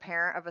 As the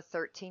parent of a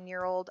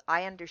 13-year-old,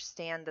 I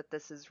understand that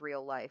this is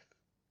real life.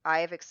 I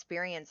have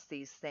experienced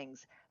these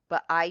things,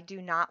 but I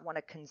do not want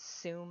to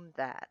consume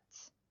that.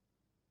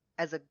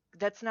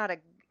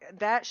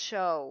 That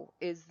show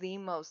is the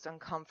most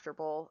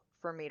uncomfortable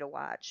for me to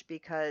watch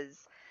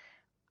because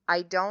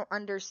I don't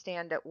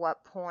understand at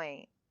what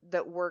point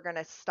that we're going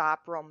to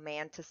stop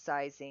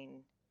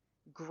romanticizing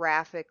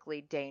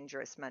graphically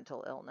dangerous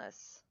mental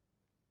illness.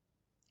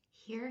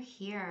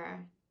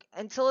 Here.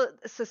 Until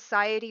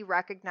society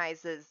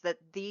recognizes that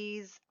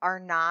these are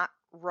not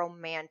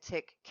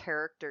romantic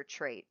character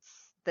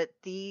traits, that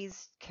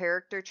these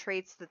character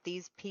traits that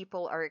these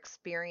people are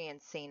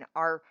experiencing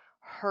are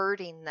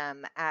hurting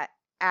them at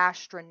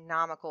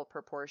astronomical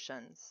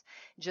proportions.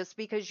 Just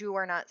because you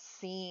are not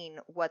seeing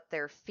what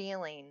they're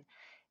feeling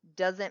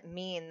doesn't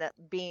mean that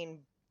being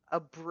a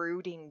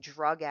brooding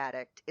drug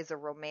addict is a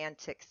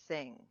romantic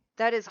thing.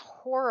 That is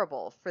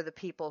horrible for the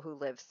people who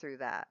live through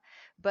that.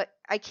 But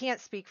I can't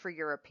speak for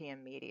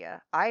European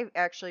media. I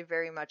actually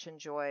very much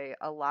enjoy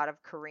a lot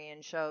of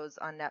Korean shows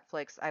on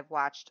Netflix. I've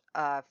watched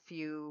a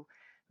few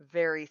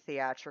very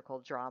theatrical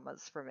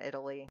dramas from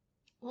Italy.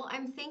 Well,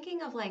 I'm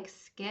thinking of like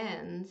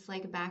Skins,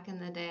 like back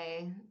in the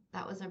day.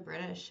 That was a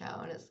British show,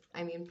 and it's,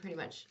 I mean, pretty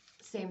much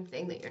same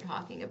thing that you're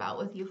talking about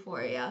with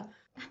Euphoria.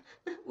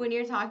 When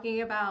you're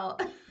talking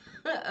about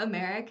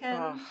Americans.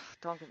 Oh,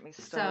 don't get me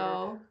started.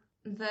 So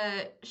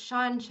the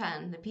Shan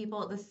Chen, the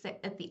people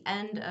at the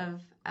end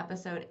of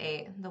episode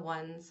 8, the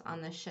ones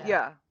on the ship.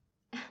 Yeah.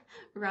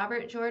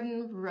 Robert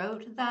Jordan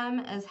wrote them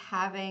as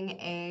having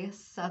a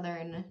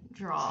southern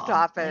drawl.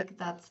 Stop it. Like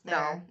that's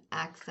their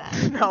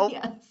accent. No.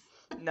 Yes.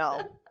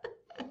 No.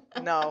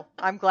 No.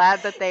 I'm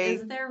glad that they...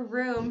 Is there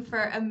room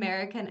for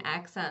American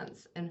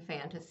accents in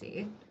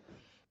fantasy?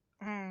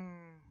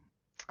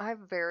 I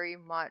very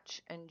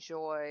much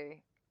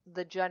enjoy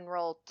the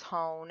general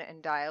tone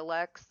and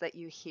dialects that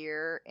you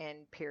hear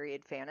in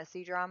period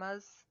fantasy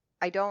dramas.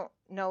 I don't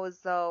know as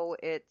though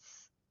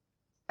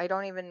I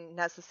don't even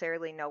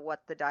necessarily know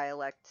what the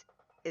dialect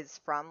is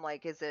from.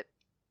 Like, is it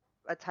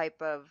a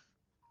type of...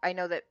 I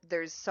know that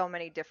there's so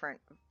many different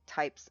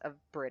types of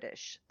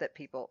British that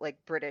people, like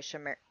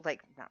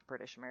not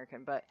British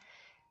American, but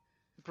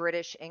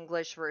British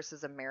English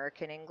versus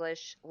American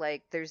English.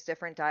 Like, there's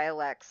different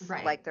dialects,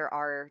 right. Like there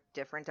are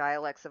different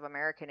dialects of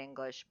American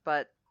English,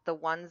 but the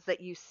ones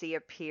that you see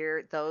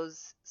appear,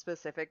 those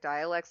specific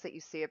dialects that you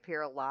see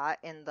appear a lot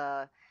in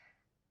the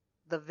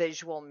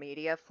visual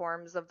media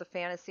forms of the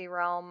fantasy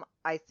realm,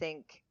 I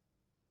think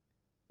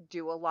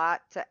do a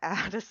lot to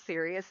add a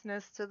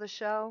seriousness to the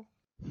show.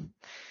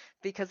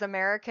 Because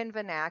American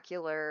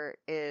vernacular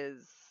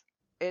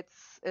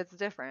it's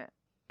different.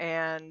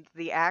 And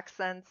the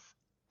accents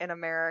in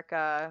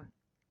America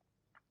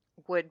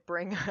would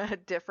bring a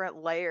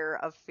different layer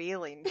of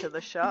feeling to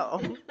the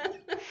show.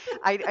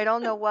 I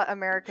don't know what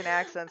American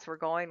accents we're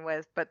going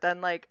with, but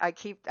then like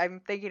I'm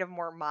thinking of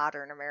more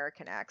modern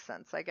American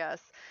accents, I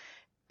guess.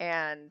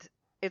 And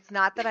it's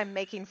not that I'm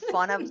making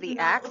fun of the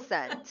not,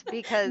 accent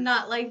because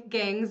not like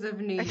Gangs of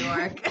New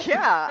York.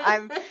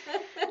 yeah,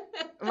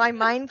 my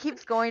mind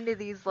keeps going to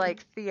these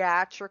like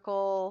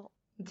theatrical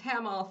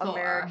Tamil Thor,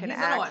 American he's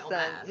an oil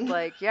accents, man.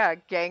 like yeah,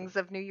 Gangs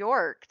of New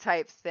York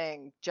type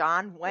thing.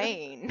 John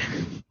Wayne.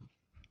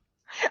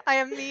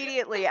 I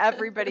immediately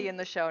everybody in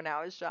the show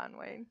now is John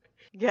Wayne.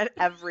 Get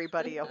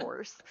everybody a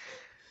horse.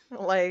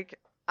 Like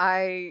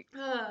I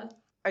Uh,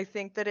 I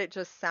think that it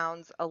just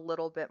sounds a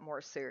little bit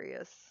more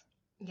serious.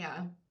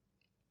 yeah.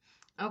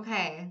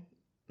 Okay.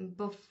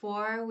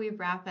 Before we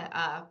wrap it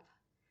up,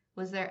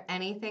 was there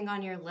anything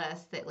on your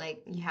list that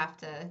like you have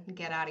to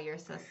get out of your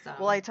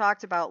Well, I system?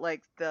 talked about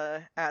like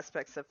the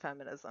aspects of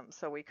feminism,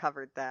 so we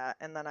covered that,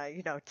 and then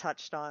I,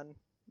 touched on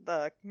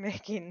the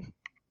making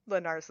the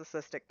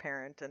narcissistic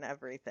parent and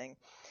everything.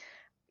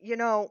 You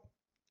know,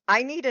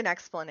 I need an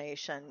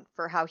explanation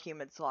for how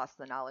humans lost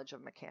the knowledge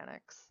of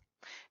mechanics.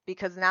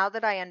 Because now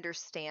that I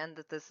understand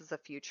that this is a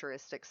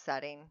futuristic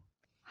setting,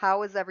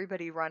 how is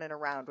everybody running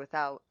around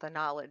without the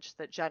knowledge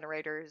that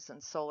generators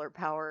and solar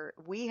power,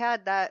 we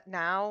had that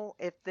now?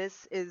 If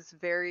this is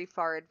very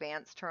far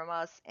advanced from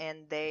us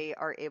and they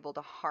are able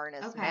to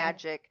harness Okay.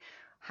 magic,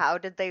 how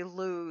did they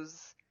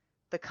lose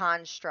the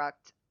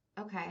construct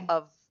Okay.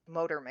 of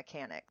motor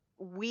mechanics?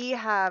 We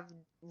have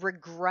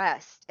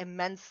regressed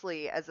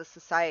immensely as a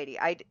society.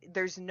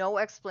 There's no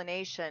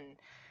explanation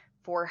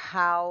for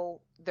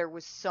how there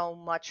was so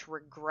much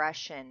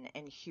regression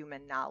in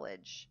human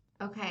knowledge.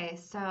 Okay,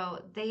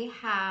 so they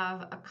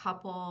have a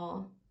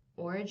couple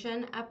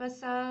origin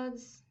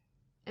episodes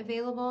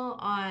available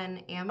on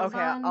Okay, I'll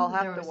Amazon.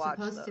 have There to was watch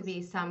supposed to those.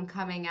 be some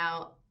coming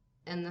out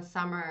in the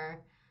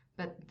summer,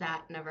 but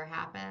that never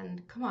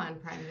happened. Come on,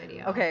 Prime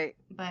Video. Okay,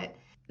 But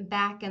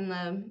back in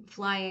the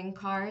flying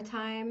car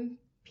time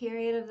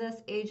period of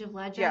this Age of yeah.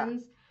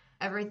 Legends,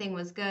 everything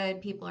was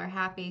good. People are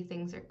happy.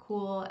 Things are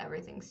cool.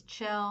 Everything's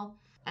chill.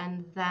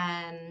 And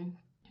then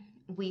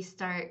we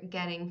start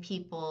getting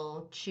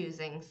people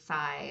choosing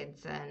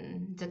sides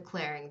and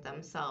declaring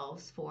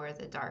themselves for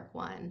the Dark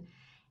One.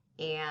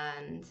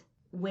 And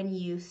when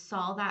you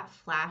saw that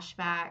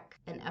flashback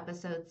in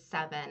episode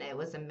 7, it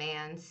was a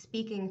man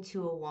speaking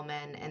to a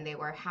woman, and they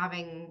were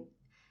having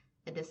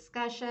a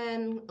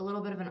discussion, a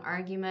little bit of an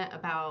argument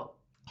about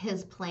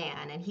his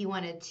plan. And he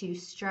wanted to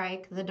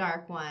strike the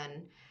Dark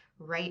One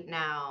right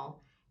now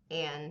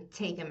and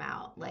take him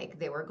out. Like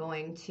they were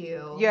going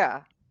to,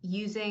 Yeah.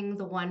 using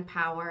the one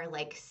power,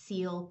 like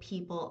seal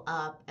people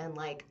up in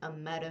like a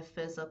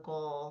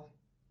metaphysical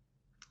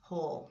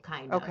whole,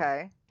 kind of.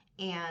 Okay.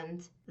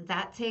 And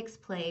that takes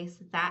place,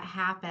 that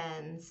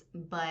happens,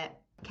 but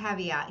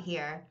caveat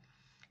here,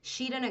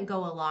 she didn't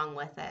go along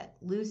with it.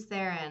 Lews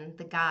Therin,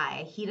 the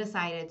guy, he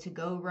decided to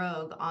go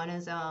rogue on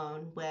his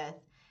own with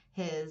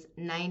his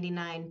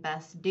 99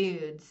 best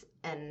dudes,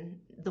 and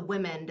the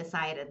women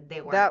decided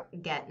they weren't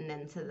That getting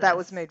into that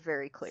was this made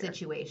very clear.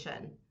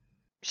 situation.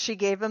 She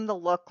gave him the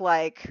look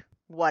like,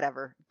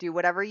 whatever. Do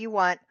whatever you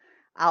want.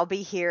 I'll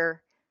be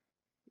here.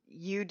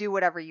 You do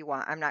whatever you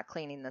want. I'm not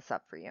cleaning this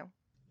up for you.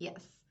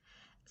 Yes.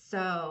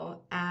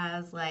 So,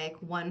 as like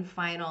one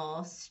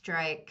final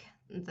strike,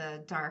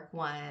 the Dark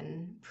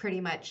One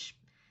pretty much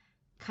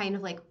kind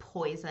of like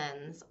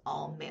poisons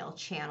all male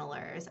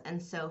channelers.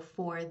 And so,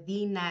 for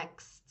the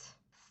next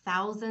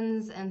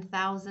thousands and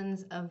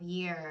thousands of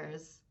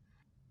years,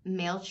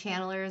 male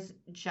channelers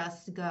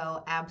just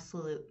go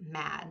absolute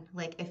mad.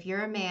 Like, if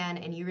you're a man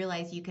and you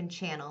realize you can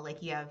channel,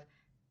 like, you have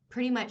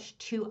pretty much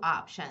two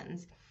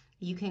options.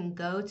 You can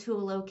go to a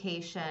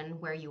location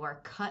where you are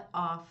cut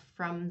off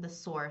from the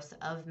source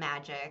of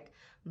magic,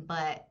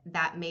 but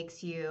that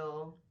makes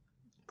you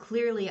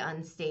clearly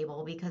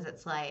unstable because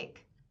it's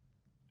like,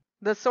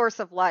 The source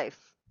of life.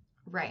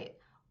 right.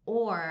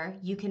 Or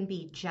you can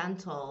be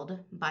gentled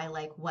by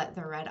like what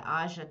the Red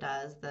Aja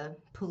does, the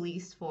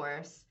police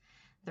force.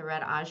 The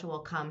Red Aja will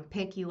come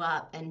pick you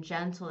up and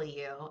gentle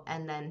you.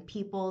 And then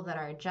people that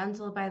are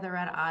gentled by the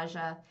Red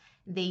Aja,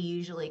 they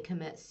usually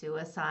commit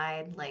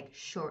suicide like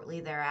shortly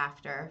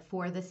thereafter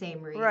for the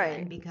same reason,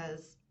 Right.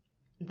 because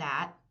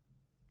that.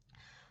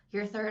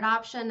 Your third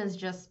option is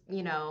just,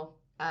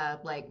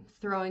 like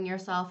throwing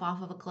yourself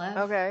off of a cliff.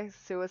 Okay,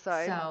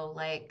 suicide. So,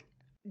 like,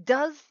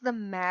 Does the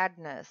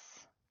madness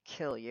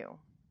kill you?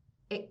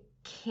 it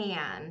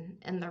can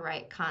in the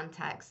right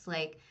context.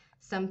 Like,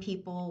 some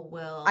people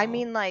I will.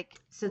 mean, like,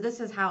 So this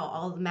is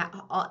how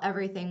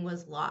everything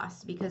was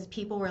lost, because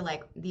people were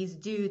like, these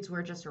dudes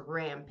were just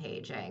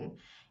rampaging,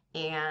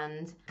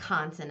 and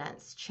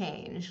continents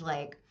changed.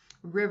 Like,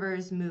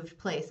 rivers moved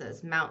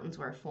places, mountains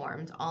were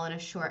formed, all in a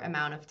short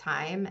amount of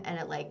time, and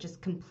it like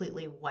just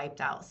completely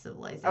wiped out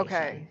civilization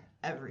okay.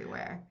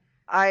 everywhere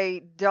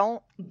I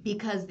don't.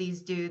 because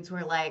these dudes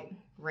were like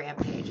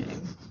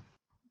rampaging.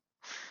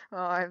 Oh,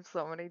 I have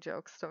so many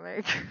jokes to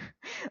make.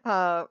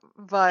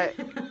 But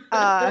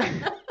uh,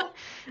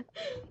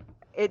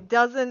 it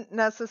doesn't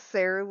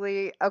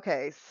necessarily.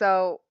 Okay,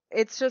 so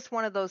it's just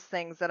one of those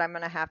things that I'm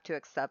going to have to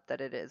accept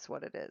that it is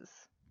what it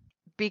is.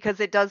 Because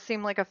it does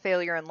seem like a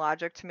failure in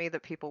logic to me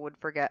that people would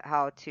forget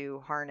how to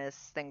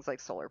harness things like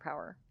solar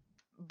power.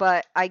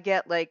 But I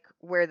get like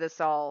where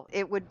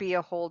it would be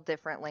a whole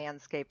different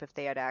landscape if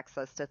they had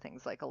access to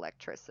things like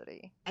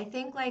electricity. I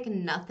think like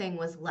nothing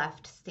was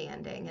left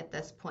standing at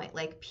this point.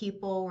 Like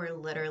people were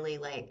literally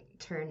like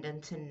turned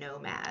into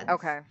nomads.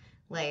 Okay.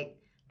 Like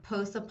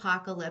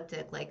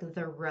post-apocalyptic, like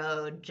the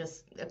road,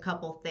 just a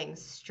couple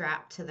things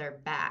strapped to their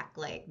back.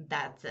 Like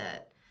that's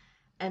it.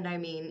 And I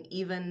mean,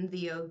 even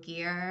the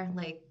Ogier,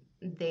 like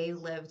they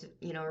lived,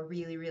 a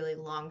really, really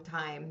long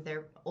time.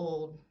 They're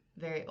old,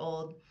 very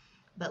old,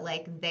 but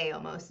like they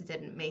almost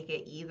didn't make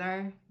it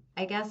either.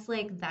 I guess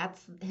like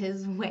that's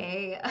his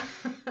way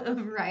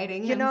of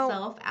writing You know,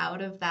 himself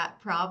out of that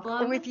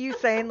problem. with you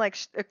saying like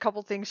a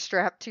couple things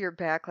strapped to your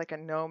back like a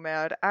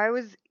nomad,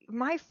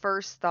 my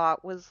first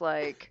thought was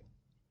like,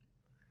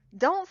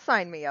 don't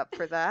sign me up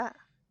for that.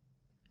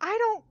 I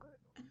don't,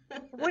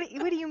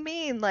 what do you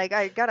mean? Like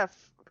I gotta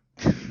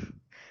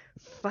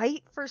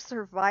fight for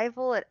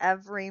survival at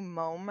every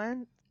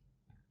moment?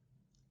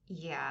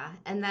 Yeah,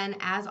 and then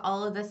as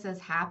all of this is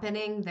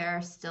happening, there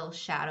are still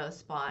shadow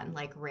spawn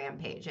like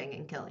rampaging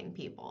and killing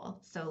people.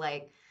 So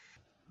like,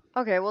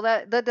 Okay, well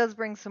that does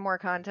bring some more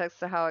context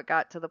to how it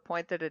got to the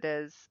point that it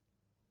is.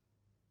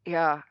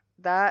 Yeah,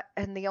 that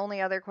and the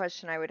only other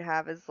question I would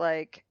have is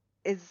like,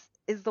 is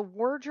the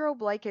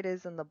wardrobe like it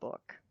is in the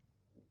book?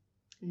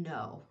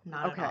 no,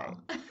 not at Okay. all.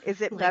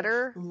 Is it Like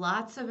better?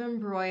 lots of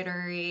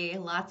embroidery,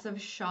 lots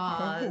of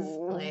shawls,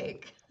 Ooh.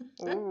 like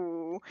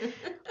Ooh.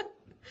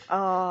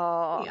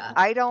 yeah.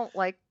 I don't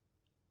like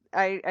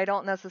I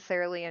don't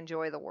necessarily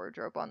enjoy the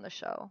wardrobe on the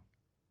show.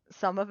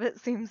 Some of it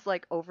seems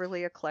like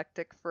overly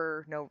eclectic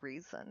for no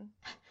reason.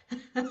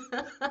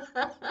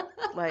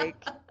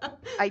 Like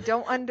I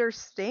don't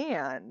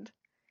understand.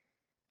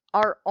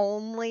 Are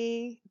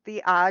only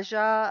the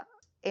Aja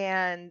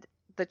and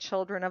the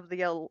children of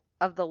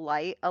the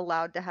light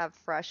allowed to have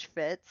fresh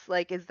fits?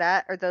 Like,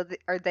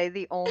 are they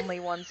the only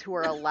ones who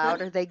are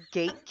allowed? Are they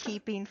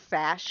gatekeeping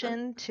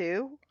fashion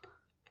too?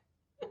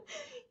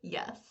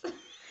 Yes.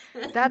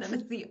 That That's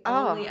is the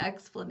only oh,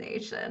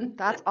 explanation.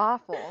 that's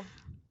awful.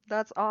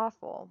 That's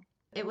awful.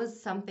 It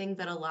was something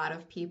that a lot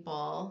of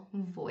people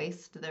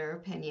voiced their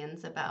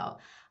opinions about.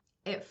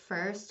 At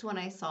first, when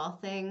I saw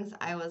things,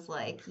 I was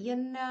like,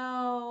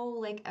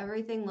 like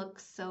everything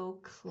looks so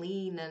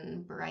clean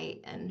and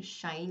bright and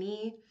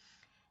shiny.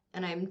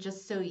 And I'm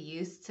just so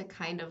used to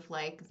kind of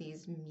like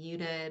these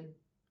muted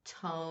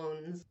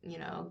tones,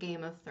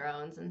 Game of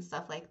Thrones and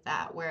stuff like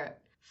that, where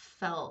it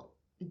felt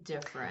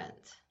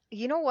different.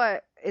 You know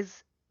what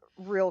is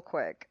real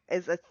quick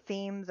is a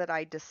theme that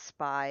I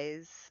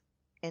despise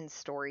in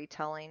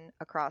storytelling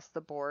across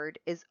the board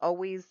is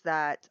always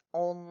that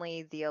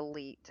only the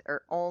elite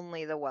or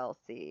only the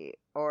wealthy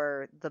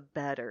or the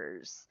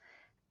betters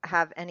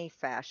have any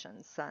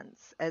fashion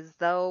sense, as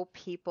though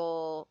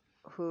people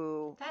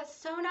who That's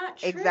so not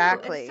true.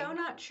 It's so exactly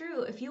not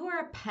true. If you were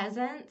a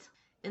peasant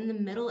in the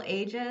Middle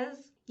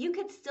Ages, you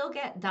could still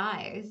get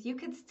dyes. You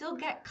could still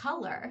get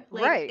color.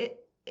 Like right.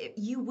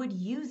 you would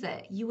use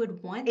it. You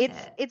would want it's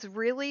it. it's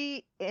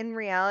really in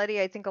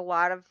reality I think a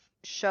lot of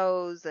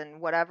shows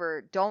and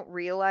whatever don't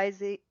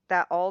realize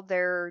that all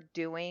they're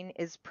doing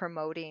is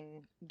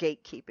promoting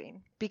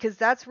gatekeeping because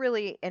that's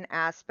really an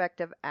aspect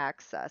of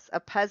access. A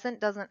peasant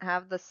doesn't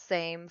have the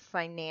same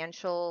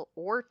financial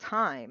or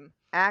time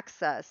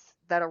access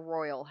that a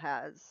royal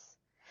has.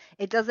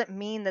 It doesn't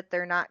mean that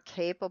they're not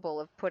capable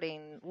of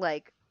putting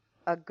like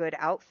a good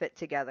outfit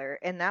together,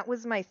 and that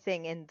was my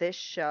thing in this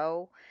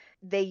show.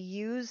 They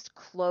used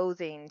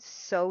clothing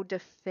so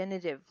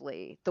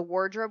definitively. The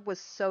wardrobe was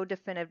so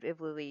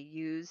definitively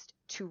used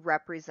to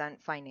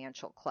represent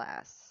financial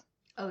class.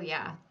 Oh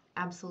yeah,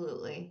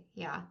 absolutely.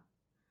 Yeah.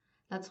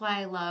 That's why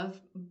I love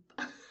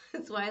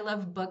that's why I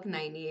love Book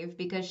Nynaeve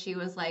because she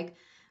was like,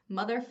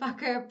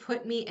 "Motherfucker,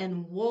 put me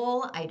in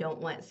wool. I don't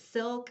want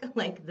silk.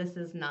 Like this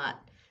is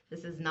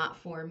not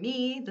for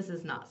me. This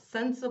is not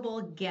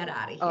sensible. Get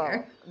out of Oh,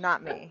 here."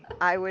 not me.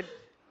 I would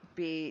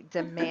be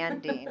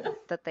demanding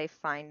that they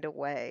find a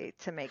way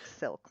to make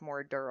silk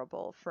more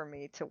durable for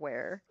me to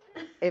wear.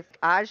 If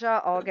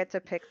Aja all get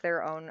to pick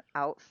their own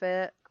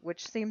outfit,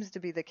 which seems to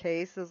be the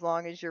case as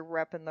long as you're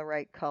repping the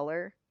right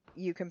color,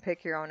 you can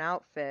pick your own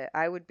outfit.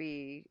 I would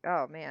be,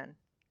 oh man,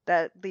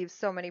 that leaves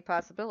so many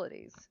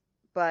possibilities.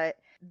 But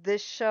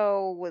this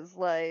show was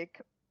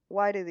like,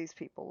 why do these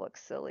people look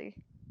silly?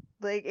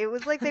 Like, it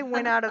was like they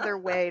went out of their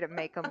way to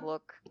make them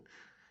look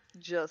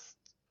just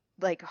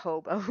like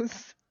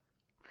hobos.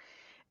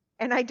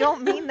 And I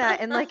don't mean that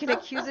in like an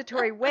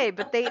accusatory way,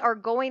 but they are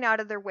going out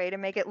of their way to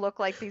make it look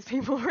like these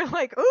people are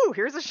like, "Ooh,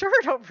 here's a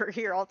shirt over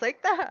here. I'll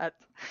take that."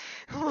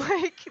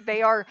 Like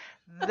they are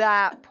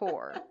that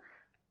poor.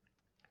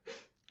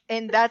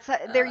 And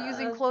they're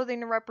using uh,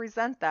 clothing to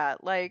represent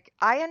that. Like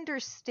I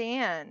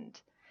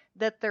understand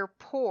that they're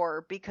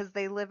poor because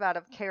they live out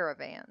of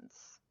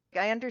caravans.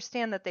 I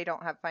understand that they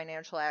don't have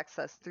financial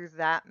access through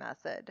that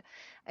method.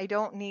 I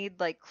don't need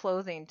like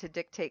clothing to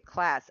dictate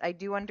class. I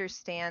do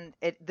understand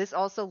it. This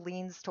also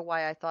leans to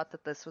why I thought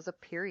that this was a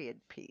period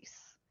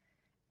piece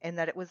and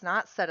that it was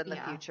not set in the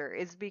Yeah. future,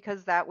 is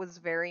because that was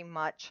very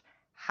much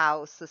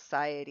how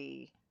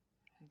society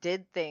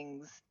did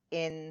things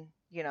in,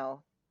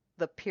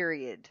 the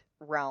period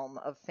realm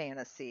of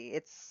fantasy.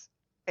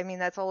 I mean,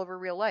 that's all over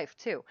real life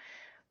too.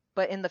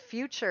 But in the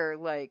future,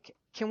 like,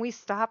 can we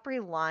stop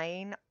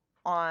relying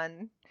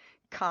on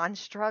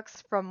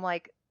constructs from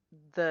like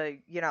the,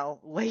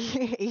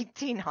 late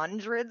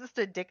 1800s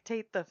to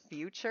dictate the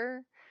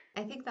future?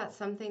 I think that's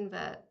something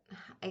that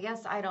I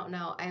guess I don't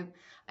know.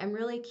 I'm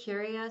really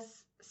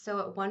curious. So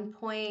at one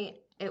point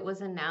it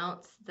was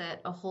announced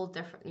that a whole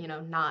different,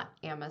 not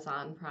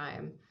Amazon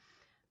Prime,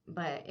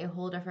 but a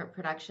whole different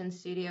production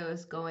studio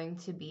is going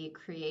to be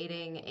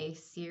creating a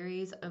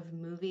series of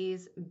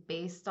movies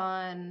based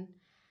on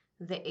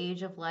the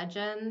Age of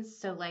Legends.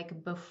 So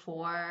like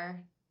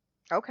before,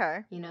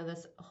 Okay.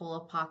 this whole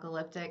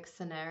apocalyptic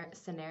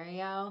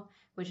scenario,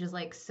 which is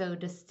like so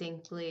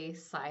distinctly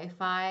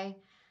sci-fi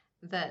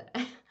that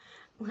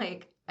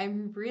like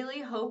I'm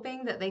really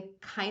hoping that they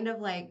kind of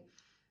like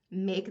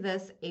make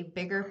this a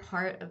bigger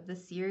part of the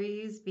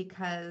series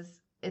because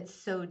it's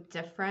so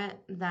different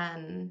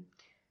than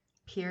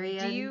Do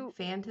period you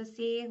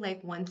fantasy.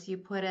 Like once you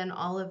put in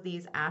all of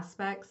these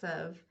aspects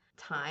of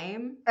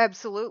time.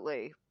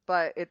 Absolutely,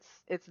 but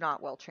it's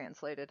not well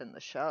translated in the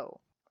show.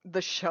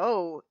 The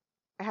show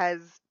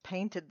has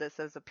painted this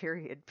as a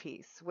period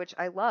piece, which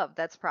I love.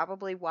 That's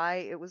probably why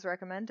it was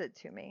recommended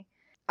to me.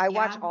 I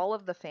watch Yeah. all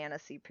of the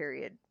fantasy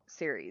period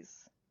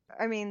series.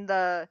 I mean,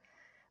 the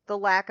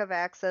lack of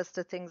access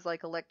to things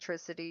like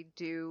electricity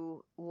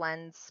do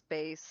lend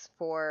space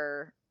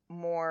for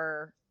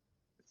more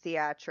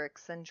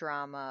theatrics and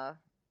drama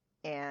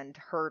and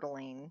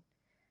hurdling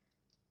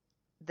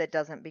that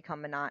doesn't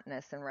become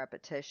monotonous and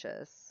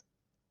repetitious.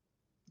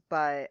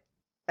 But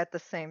at the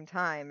same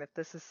time, if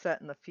this is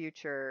set in the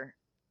future,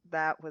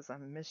 that was a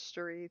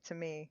mystery to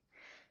me.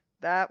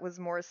 That was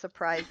more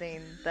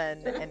surprising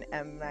than an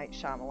M. Night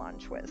Shyamalan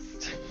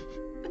twist.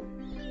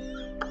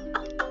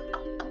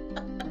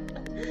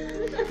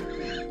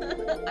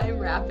 I'm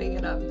wrapping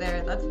it up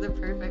there. That's the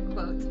perfect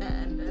quote to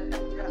end